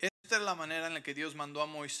 Entonces, esta es la manera en la que Dios mandó a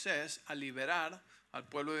Moisés a liberar al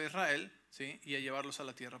pueblo de Israel, ¿sí? Y a llevarlos a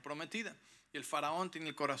la tierra prometida. Y el faraón tiene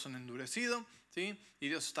el corazón endurecido, ¿sí? Y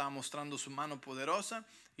Dios estaba mostrando su mano poderosa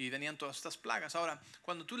y venían todas estas plagas. Ahora,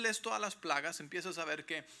 cuando tú lees todas las plagas, empiezas a ver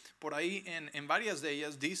que por ahí en varias de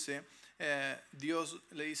ellas dice, Dios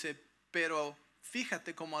le dice, pero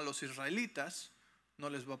fíjate como a los israelitas no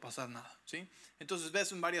les va a pasar nada, ¿sí? Entonces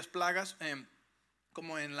ves en varias plagas,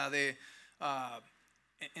 como en la de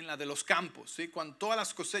los campos, ¿sí? Cuando todas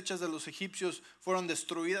las cosechas de los egipcios fueron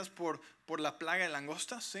destruidas por la plaga de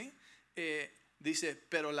langostas, ¿sí? Dice,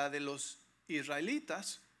 pero la de los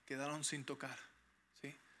israelitas quedaron sin tocar,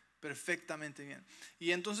 ¿sí? Perfectamente bien.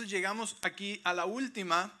 Y entonces llegamos aquí a la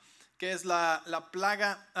última, que es la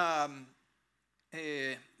plaga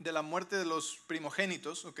de la muerte de los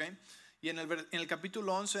primogénitos, ¿ok? Y en el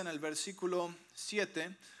capítulo 11, en el versículo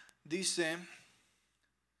 7, dice,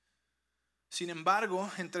 sin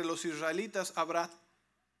embargo, entre los israelitas habrá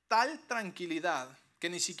tal tranquilidad que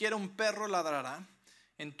ni siquiera un perro ladrará.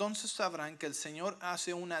 Entonces sabrán que el Señor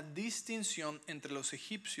hace una distinción entre los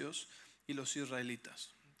egipcios y los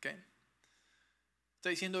israelitas. ¿Okay? Está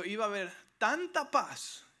diciendo, iba a haber tanta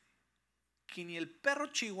paz que ni el perro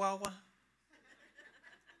chihuahua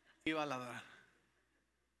iba a ladrar.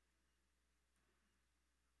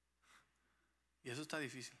 Y eso está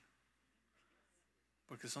difícil,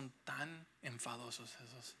 porque son tan enfadosos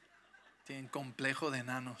esos. Tienen complejo de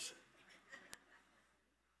enanos.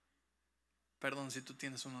 Perdón si tú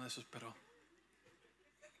tienes uno de esos, pero...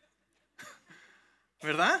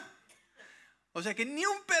 ¿verdad? O sea que ni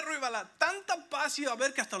un perro iba a ladrar. Tanta paz iba a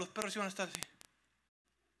haber que hasta los perros iban a estar así.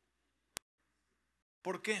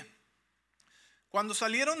 ¿Por qué? Cuando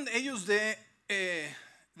salieron ellos de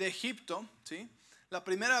Egipto, ¿sí? La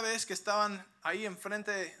primera vez que estaban ahí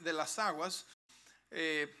enfrente de las aguas,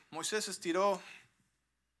 Moisés estiró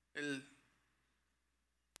el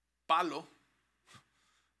palo,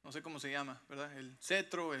 no sé cómo se llama, ¿verdad? El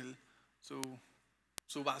cetro,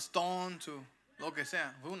 su bastón, lo que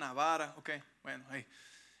sea, una vara, ok, bueno, ahí.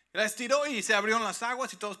 La estiró y se abrieron las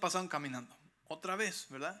aguas y todos pasaron caminando. Otra vez,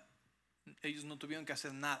 ¿verdad? Ellos no tuvieron que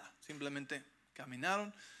hacer nada, simplemente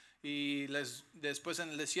caminaron y después en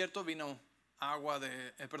el desierto vino agua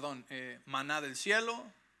maná del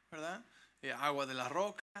cielo, ¿verdad? Agua de la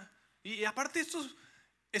roca. Y aparte estos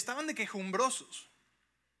estaban de quejumbrosos,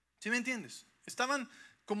 ¿sí me entiendes? Estaban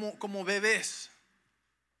como bebés,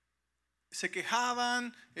 se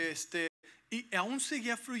quejaban, y aún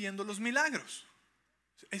seguía fluyendo los milagros.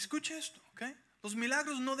 Escuche esto, ¿ok? Los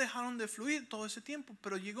milagros no dejaron de fluir todo ese tiempo,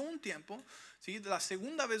 pero llegó un tiempo, ¿sí? La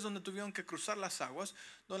segunda vez donde tuvieron que cruzar las aguas,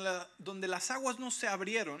 donde las aguas no se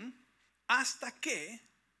abrieron hasta que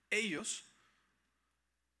ellos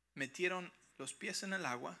metieron los pies en el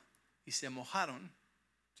agua y se mojaron,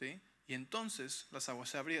 ¿sí? Y entonces las aguas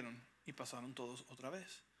se abrieron y pasaron todos otra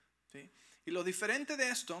vez, ¿sí? Y lo diferente de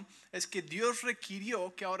esto es que Dios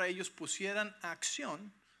requirió que ahora ellos pusieran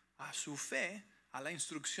acción a su fe, a la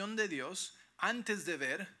instrucción de Dios, antes de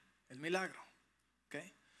ver el milagro.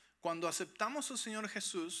 ¿Okay? Cuando aceptamos al Señor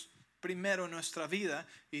Jesús primero en nuestra vida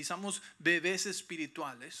y somos bebés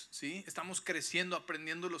espirituales, ¿sí? Estamos creciendo,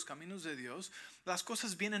 aprendiendo los caminos de Dios, las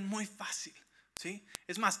cosas vienen muy fácil, ¿sí?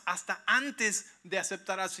 Es más, hasta antes de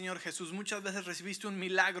aceptar al Señor Jesús, muchas veces recibiste un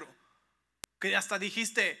milagro que hasta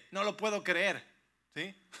dijiste, no lo puedo creer,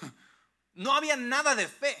 ¿sí? No había nada de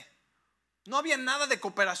fe, no había nada de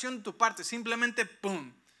cooperación de tu parte, simplemente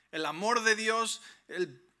 ¡pum! El amor de Dios,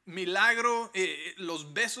 el milagro,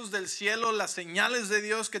 los besos del cielo, las señales de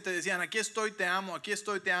Dios que te decían, aquí estoy, te amo,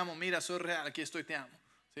 mira, soy real, aquí estoy, te amo,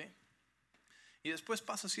 ¿sí? Y después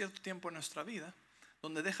pasa cierto tiempo en nuestra vida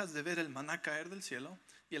donde dejas de ver el maná caer del cielo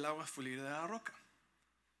y el agua fluir de la roca.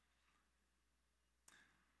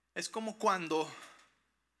 Es como cuando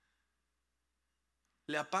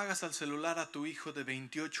le apagas al celular a tu hijo de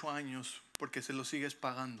 28 años porque se lo sigues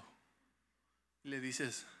pagando. Le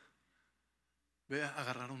dices, ve a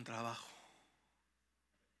agarrar un trabajo.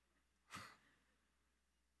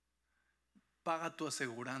 Paga tu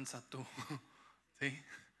aseguranza tú. ¿Sí?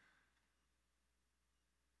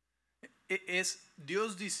 Es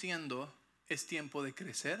Dios diciendo, es tiempo de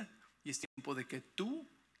crecer y es tiempo de que tú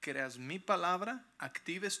creas mi palabra,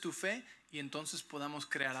 actives tu fe y entonces podamos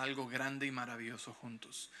crear algo grande y maravilloso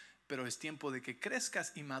juntos. Pero es tiempo de que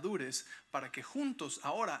crezcas y madures para que juntos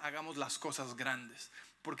ahora hagamos las cosas grandes.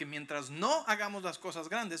 Porque mientras no hagamos las cosas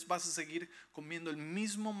grandes, vas a seguir comiendo el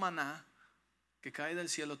mismo maná que cae del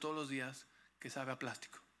cielo todos los días, que sabe a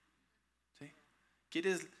plástico. ¿Sí?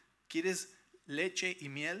 ¿Quieres leche y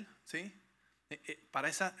miel? ¿Sí? Para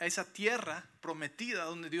esa tierra prometida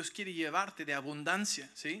donde Dios quiere llevarte de abundancia,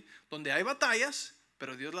 ¿sí? Donde hay batallas,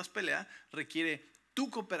 pero Dios las pelea, requiere tu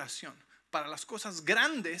cooperación. Para las cosas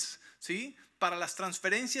grandes, ¿sí? Para las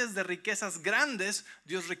transferencias de riquezas grandes,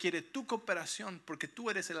 Dios requiere tu cooperación, porque tú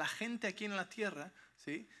eres el agente aquí en la tierra,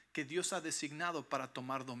 ¿sí? Que Dios ha designado para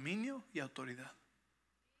tomar dominio y autoridad.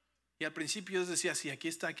 Y al principio Dios decía, sí, aquí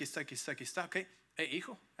está, ok,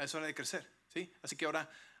 hijo, es hora de crecer, ¿sí? Así que ahora,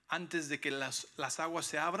 antes de que las aguas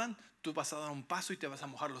se abran, tú vas a dar un paso y te vas a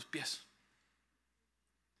mojar los pies.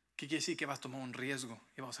 ¿Qué quiere decir? Que vas a tomar un riesgo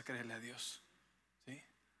y vas a creerle a Dios, ¿sí?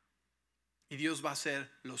 Y Dios va a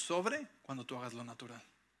hacer lo sobre cuando tú hagas lo natural,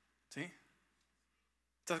 ¿sí?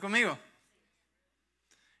 ¿Estás conmigo?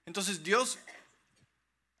 Entonces Dios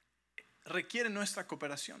requiere nuestra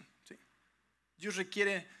cooperación, ¿sí? Dios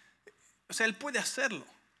requiere, o sea, Él puede hacerlo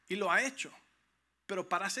y lo ha hecho. Pero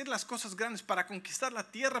para hacer las cosas grandes, para conquistar la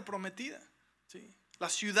tierra prometida, ¿sí?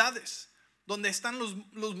 Las ciudades donde están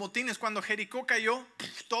los motines, cuando Jericó cayó,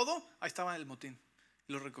 todo, ahí estaba el motín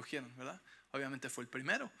y lo recogieron, ¿verdad? Obviamente fue el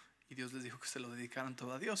primero y Dios les dijo que se lo dedicaran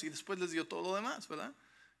todo a Dios y después les dio todo lo demás, ¿verdad?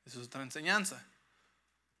 Eso es otra enseñanza.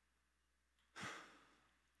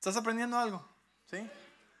 ¿Estás aprendiendo algo? ¿Sí?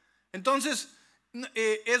 Entonces,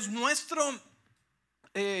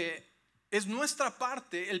 es nuestra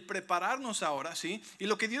parte el prepararnos ahora, ¿sí? Y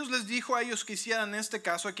lo que Dios les dijo a ellos que hicieran en este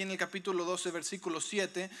caso, aquí en el capítulo 12, versículo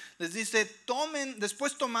 7, les dice,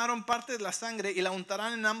 después tomaron parte de la sangre y la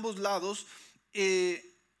untarán en ambos lados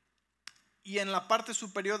y en la parte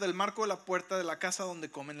superior del marco de la puerta de la casa donde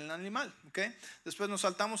comen el animal, ¿ok? Después nos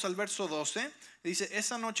saltamos al verso 12, dice,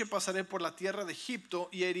 esa noche pasaré por la tierra de Egipto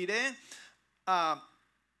y heriré a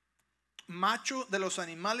macho de los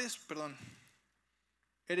animales,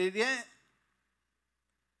 heriré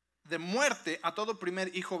de muerte a todo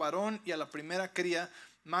primer hijo varón y a la primera cría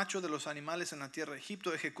macho de los animales en la tierra de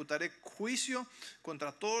Egipto. Ejecutaré juicio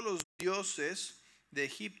contra todos los dioses de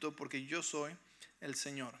Egipto, porque yo soy el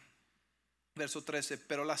Señor. Verso 13,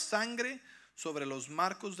 pero la sangre sobre los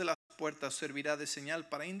marcos de las puertas servirá de señal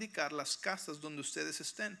para indicar las casas donde ustedes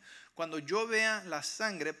estén. Cuando yo vea la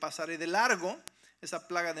sangre, pasaré de largo. Esa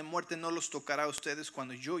plaga de muerte no los tocará a ustedes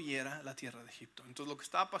cuando yo hiera la tierra de Egipto. Entonces lo que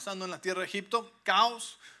estaba pasando en la tierra de Egipto,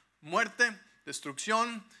 caos, muerte,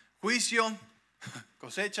 destrucción, juicio,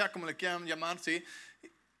 cosecha, como le quieran llamar, ¿sí?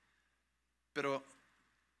 Pero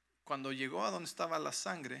cuando llegó a donde estaba la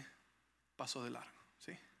sangre, pasó de largo,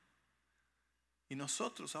 ¿sí? Y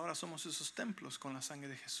nosotros ahora somos esos templos con la sangre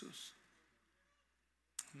de Jesús.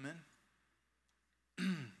 Amén.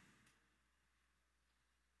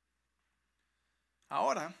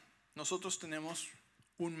 Ahora nosotros tenemos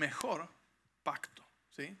un mejor pacto,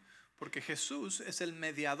 ¿sí? Porque Jesús es el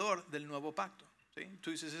mediador del nuevo pacto, ¿sí? Tú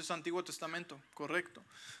dices, es Antiguo Testamento, correcto,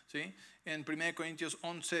 ¿sí? En 1 Corintios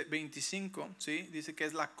 11, 25, ¿sí? Dice que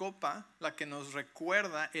es la copa la que nos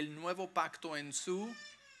recuerda el nuevo pacto en su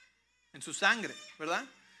sangre, ¿verdad?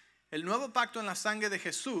 El nuevo pacto en la sangre de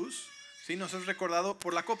Jesús, ¿sí? Nos es recordado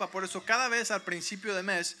por la copa. Por eso cada vez al principio de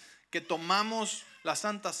mes que tomamos la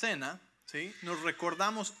Santa Cena, ¿sí? Nos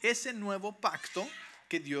recordamos ese nuevo pacto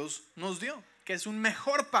que Dios nos dio, que es un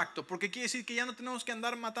mejor pacto, porque quiere decir que ya no tenemos que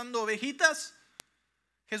andar matando ovejitas.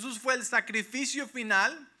 Jesús fue el sacrificio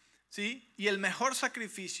final, ¿sí? Y el mejor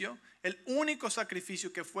sacrificio, el único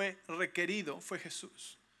sacrificio que fue requerido fue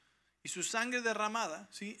Jesús. Y su sangre derramada,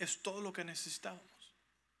 ¿sí? Es todo lo que necesitábamos.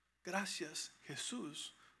 Gracias,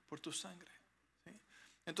 Jesús, por tu sangre. ¿Sí?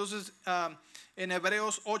 Entonces, en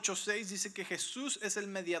Hebreos 8:6 dice que Jesús es el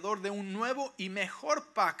mediador de un nuevo y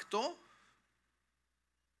mejor pacto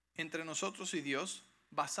entre nosotros y Dios,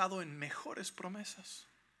 basado en mejores promesas.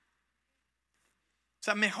 O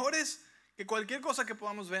sea, mejores que cualquier cosa que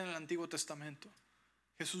podamos ver en el Antiguo Testamento.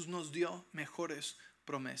 Jesús nos dio mejores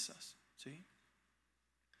promesas, ¿sí?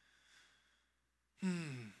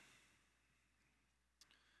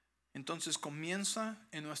 Entonces comienza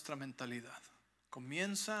en nuestra mentalidad,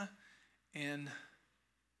 comienza en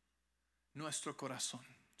nuestro corazón,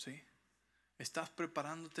 ¿sí? ¿Estás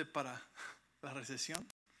preparándote para la recesión?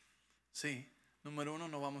 Sí. Número 1,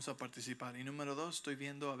 no vamos a participar. Y número 2, estoy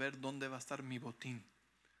viendo a ver dónde va a estar mi botín,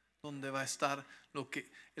 dónde va a estar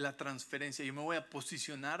la transferencia. Yo me voy a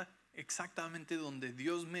posicionar exactamente donde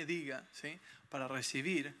Dios me diga, ¿sí? Para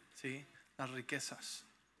recibir, ¿sí? Las riquezas,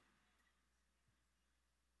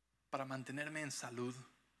 para mantenerme en salud,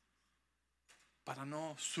 para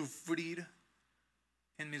no sufrir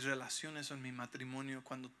en mis relaciones o en mi matrimonio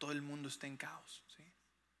cuando todo el mundo esté en caos, ¿sí?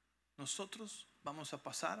 Nosotros vamos a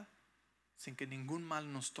pasar sin que ningún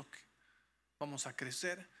mal nos toque. Vamos a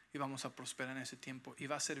crecer y vamos a prosperar en ese tiempo. Y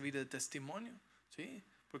va a servir de testimonio, ¿sí?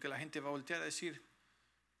 Porque la gente va a voltear a decir: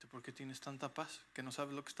 ¿por qué tienes tanta paz? ¿Que no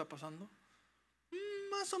sabes lo que está pasando?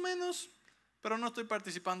 Más o menos, pero no estoy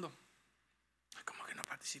participando. ¿Cómo que no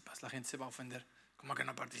participas? La gente se va a ofender. ¿Cómo que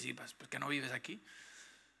no participas? ¿Pues que no vives aquí?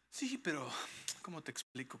 Sí, pero ¿cómo te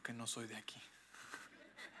explico que no soy de aquí?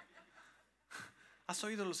 ¿Has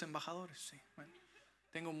oído los embajadores? Sí. Bueno,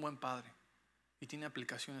 tengo un buen padre y tiene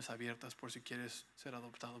aplicaciones abiertas por si quieres ser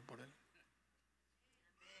adoptado por él.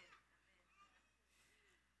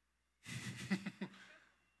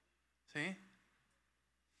 ¿Sí?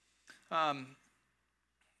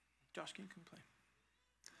 Josh, can you play?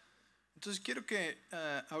 Entonces quiero que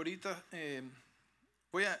ahorita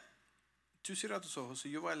tú cierra tus ojos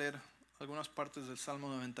y yo voy a leer algunas partes del Salmo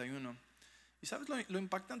 91. Y sabes, lo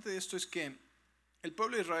impactante de esto es que el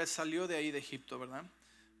pueblo de Israel salió de ahí de Egipto, ¿verdad?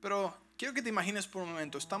 Pero quiero que te imagines por un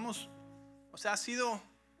momento, ha sido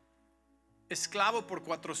esclavo por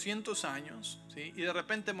 400 años, ¿sí? Y de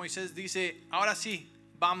repente Moisés dice: ahora sí,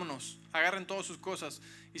 vámonos, agarren todas sus cosas.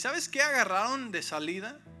 ¿Y sabes qué agarraron de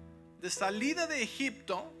salida? De salida de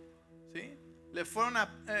Egipto, ¿sí?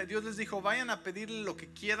 Dios les dijo: vayan a pedirle lo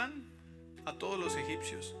que quieran a todos los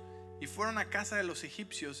egipcios. Y fueron a casa de los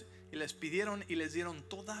egipcios y les pidieron y les dieron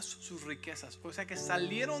todas sus riquezas. O sea que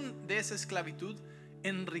salieron de esa esclavitud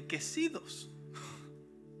enriquecidos.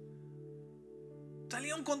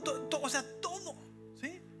 Salieron con todo, todo,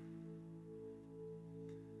 ¿sí?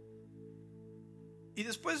 Y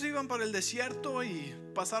después iban para el desierto y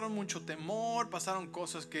pasaron mucho temor, pasaron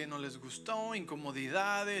cosas que no les gustó,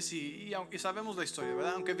 incomodidades y sabemos la historia,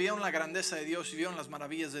 ¿verdad? Aunque vieron la grandeza de Dios y vieron las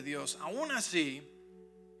maravillas de Dios, aún así,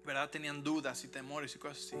 ¿verdad? Tenían dudas y temores y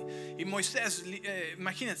cosas así. Y Moisés,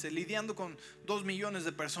 imagínense, lidiando con 2 millones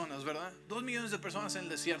de personas, ¿verdad? 2 millones de personas en el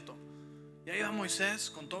desierto. Y ahí va Moisés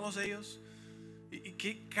con todos ellos. Y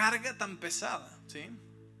qué carga tan pesada, ¿sí?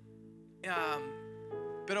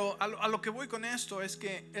 Pero a lo que voy con esto es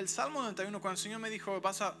que el Salmo 91, cuando el Señor me dijo: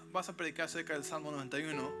 vas a predicar acerca del Salmo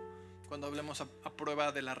 91 cuando hablemos a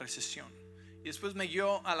prueba de la recesión, y después me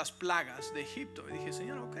guió a las plagas de Egipto, y dije: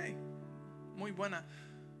 Señor, ok, muy buena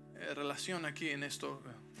relación aquí en esto.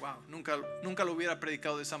 Wow, nunca lo hubiera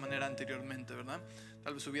predicado de esa manera anteriormente, ¿verdad?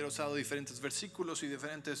 Tal vez hubiera usado diferentes versículos y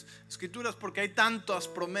diferentes escrituras, porque hay tantas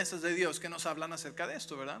promesas de Dios que nos hablan acerca de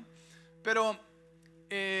esto, ¿verdad? Pero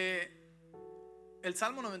el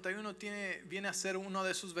Salmo 91 viene a ser uno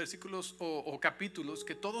de esos versículos o capítulos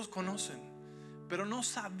que todos conocen, pero no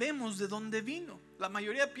sabemos de dónde vino. La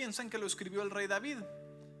mayoría piensan que lo escribió el rey David.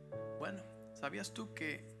 Bueno, ¿sabías tú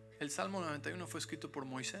que el Salmo 91 fue escrito por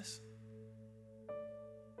Moisés?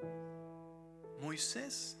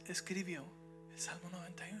 Moisés escribió el Salmo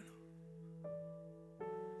 91.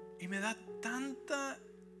 Y me da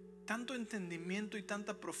tanto entendimiento y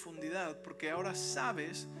tanta profundidad, porque ahora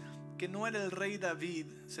sabes que no era el rey David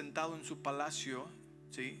sentado en su palacio,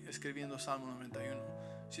 ¿sí?, escribiendo Salmo 91,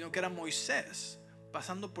 sino que era Moisés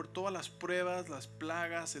pasando por todas las pruebas, las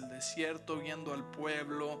plagas, el desierto, guiando al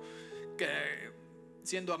pueblo,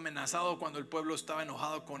 siendo amenazado cuando el pueblo estaba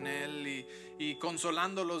enojado con él, y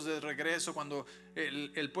consolándolos de regreso cuando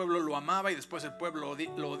el pueblo lo amaba y después el pueblo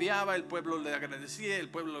lo odiaba, el pueblo le agradecía, el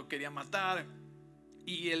pueblo lo quería matar,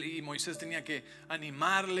 y Moisés tenía que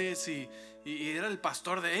animarles y era el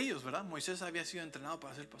pastor de ellos, ¿verdad? Moisés había sido entrenado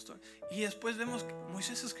para ser pastor. Y después vemos que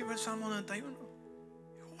Moisés escribe el Salmo 91.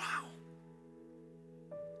 ¡Wow!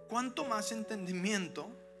 ¿Cuánto más entendimiento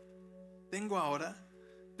tengo ahora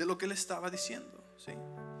de lo que él estaba diciendo? ¿Sí?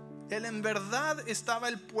 Él en verdad estaba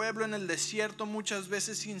el pueblo en el desierto muchas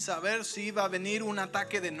veces sin saber si iba a venir un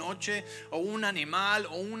ataque de noche, o un animal,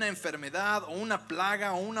 o una enfermedad, o una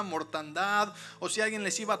plaga, o una mortandad, o si alguien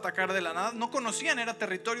les iba a atacar de la nada. No conocían, era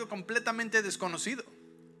territorio completamente desconocido.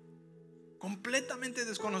 Completamente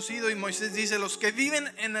desconocido. Y Moisés dice: los que viven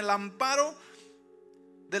en el amparo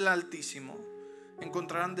del Altísimo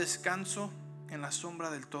encontrarán descanso en la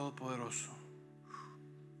sombra del Todopoderoso.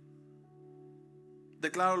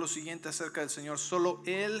 Declaro lo siguiente acerca del Señor: solo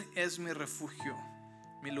Él es mi refugio,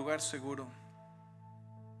 mi lugar seguro.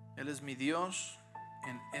 Él es mi Dios,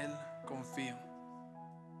 en Él confío.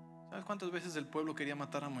 ¿Sabes cuántas veces el pueblo quería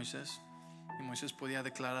matar a Moisés? Y Moisés podía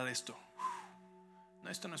declarar esto. No,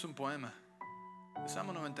 esto no es un poema. El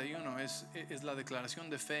Salmo 91 es la declaración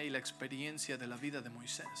de fe y la experiencia de la vida de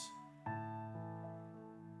Moisés.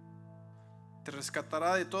 Te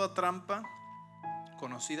rescatará de toda trampa,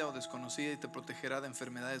 conocida o desconocida, y te protegerá de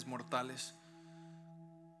enfermedades mortales.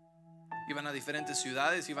 Iban a diferentes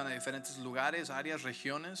ciudades, iban a diferentes lugares, áreas,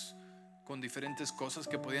 regiones, con diferentes cosas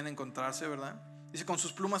que podían encontrarse, ¿verdad? Dice, con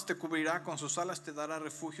sus plumas te cubrirá, con sus alas te dará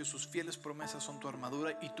refugio, sus fieles promesas son tu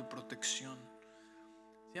armadura y tu protección.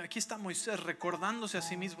 Y aquí está Moisés recordándose a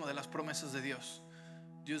sí mismo de las promesas de Dios.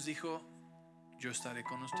 Dios dijo, yo estaré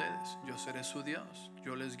con ustedes, yo seré su Dios,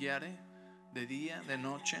 yo les guiaré de día, de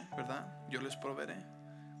noche, ¿verdad? Yo les proveeré.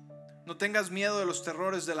 No tengas miedo de los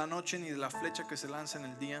terrores de la noche, ni de la flecha que se lanza en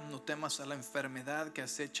el día. No temas a la enfermedad que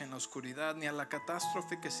acecha en la oscuridad, ni a la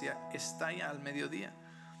catástrofe que se estalla al mediodía.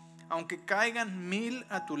 Aunque caigan 1000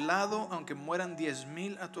 a tu lado, aunque mueran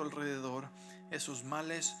 10,000 a tu alrededor, esos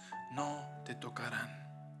males no te tocarán.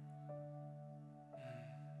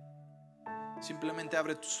 Simplemente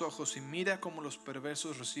abre tus ojos y mira cómo los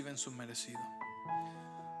perversos reciben su merecido.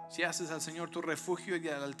 Si haces al Señor tu refugio y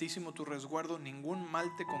al Altísimo tu resguardo, ningún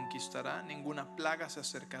mal te conquistará, ninguna plaga se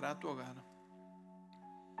acercará a tu hogar.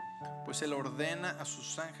 Pues Él ordena a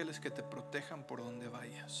sus ángeles que te protejan por donde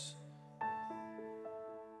vayas.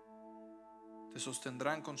 Te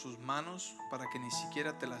sostendrán con sus manos para que ni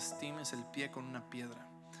siquiera te lastimes el pie con una piedra.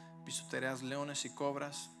 Pisotearás leones y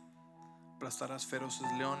cobras, aplastarás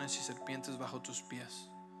feroces leones y serpientes bajo tus pies.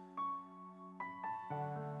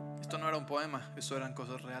 Esto no era un poema, esto eran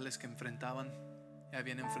cosas reales que enfrentaban y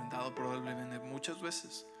habían enfrentado probablemente muchas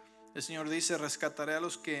veces. El Señor dice, rescataré a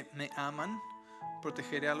los que me aman,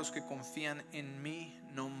 protegeré a los que confían en mi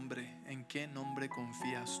nombre. ¿En qué nombre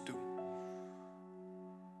confías tú?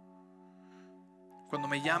 Cuando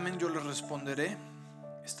me llamen yo les responderé,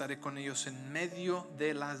 estaré con ellos en medio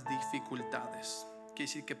de las dificultades. Quiere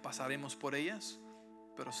decir que pasaremos por ellas,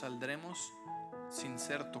 pero saldremos sin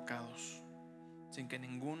ser tocados, sin que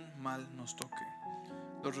ningún mal nos toque.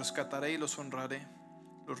 Los rescataré y los honraré,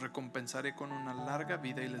 los recompensaré con una larga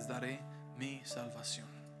vida y les daré mi salvación.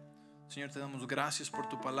 Señor, te damos gracias por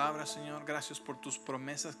tu palabra, Señor. Gracias por tus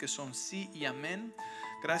promesas que son sí y amén.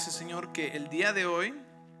 Gracias, Señor, que el día de hoy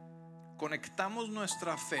conectamos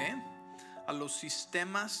nuestra fe a los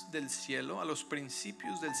sistemas del cielo, a los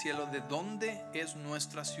principios del cielo, de dónde es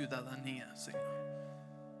nuestra ciudadanía, Señor.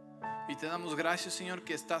 Y te damos gracias, Señor,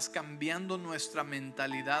 que estás cambiando nuestra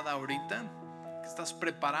mentalidad ahorita, que estás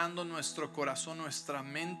preparando nuestro corazón, nuestra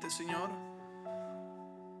mente, Señor,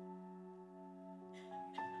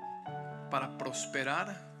 para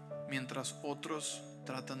prosperar mientras otros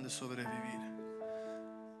tratan de sobrevivir.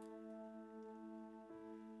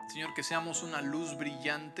 Señor, que seamos una luz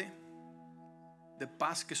brillante, de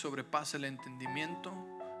paz que sobrepasa el entendimiento,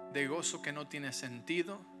 de gozo que no tiene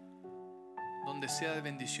sentido, donde sea de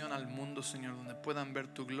bendición al mundo, Señor, donde puedan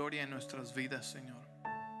ver tu gloria en nuestras vidas, Señor.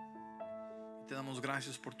 Y te damos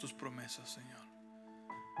gracias por tus promesas, Señor.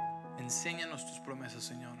 Enséñanos tus promesas,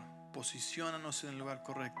 Señor. Posiciónanos en el lugar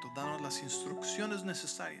correcto. Danos las instrucciones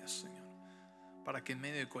necesarias, Señor, para que en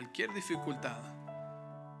medio de cualquier dificultad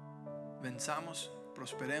venzamos,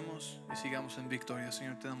 prosperemos y sigamos en victoria.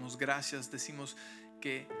 Señor, te damos gracias. Decimos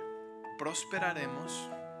que prosperaremos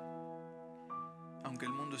aunque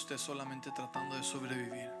el mundo esté solamente tratando de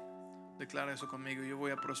sobrevivir. Declara eso conmigo. Yo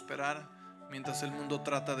voy a prosperar mientras el mundo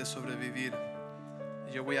trata de sobrevivir.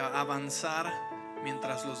 Yo voy a avanzar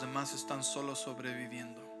mientras los demás están solo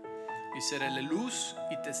sobreviviendo. Y seré la luz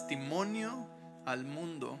y testimonio al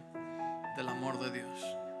mundo del amor de Dios.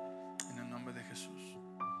 En el nombre de Jesús.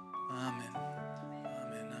 Amén.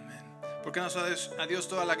 Amén, amén. ¿Por qué no sabes a Dios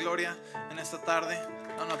toda la gloria en esta tarde?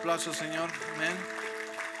 Da un aplauso, Señor. Amén.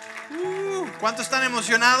 ¿Cuántos están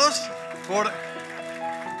emocionados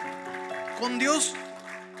con Dios?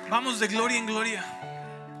 Vamos de gloria en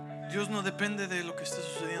gloria. Dios no depende de lo que esté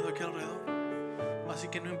sucediendo aquí alrededor. Así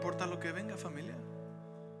que no importa lo que venga, familia,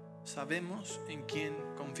 sabemos en quién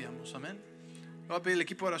confiamos. Amén. Voy a pedir al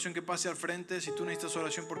equipo de oración que pase al frente. Si tú necesitas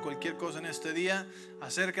oración por cualquier cosa en este día,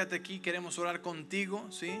 acércate aquí, queremos orar contigo,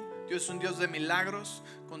 ¿sí? Dios es un Dios de milagros.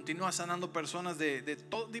 Continúa sanando personas de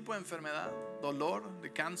todo tipo de enfermedad, dolor,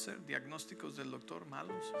 de cáncer, diagnósticos del doctor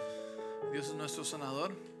malos. Dios es nuestro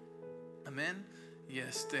sanador. Amén. Y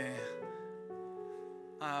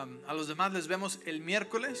a los demás les vemos el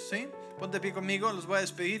miércoles, ¿sí? Ponte de pie conmigo, los voy a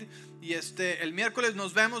despedir. Y el miércoles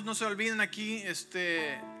nos vemos. No se olviden aquí,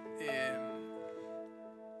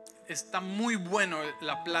 está muy bueno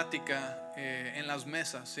la plática en las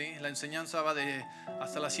mesas, ¿sí? La enseñanza va de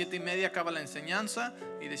hasta las 7:30 acaba la enseñanza,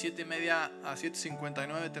 y de 7:30 a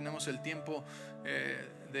 7:59 tenemos el tiempo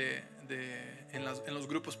en los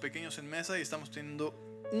grupos pequeños en mesa, y estamos teniendo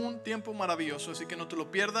un tiempo maravilloso, así que no te lo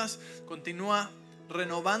pierdas. Continúa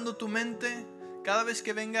renovando tu mente. Cada vez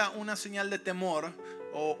que venga una señal de temor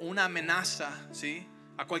o una amenaza, ¿sí?,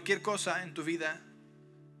 a cualquier cosa en tu vida,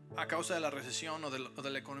 a causa de la recesión o de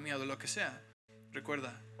la economía o de lo que sea,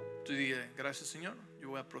 recuerda, tú dile, gracias Señor, yo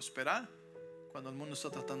voy a prosperar cuando el mundo está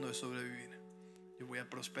tratando de sobrevivir. Yo voy a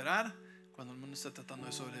prosperar cuando el mundo está tratando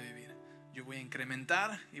de sobrevivir. Yo voy a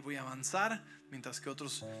incrementar y voy a avanzar mientras que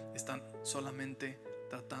otros están solamente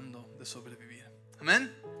tratando de sobrevivir.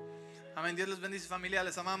 Amén. Amén. Dios les bendice, familia.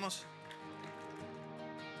 Les amamos.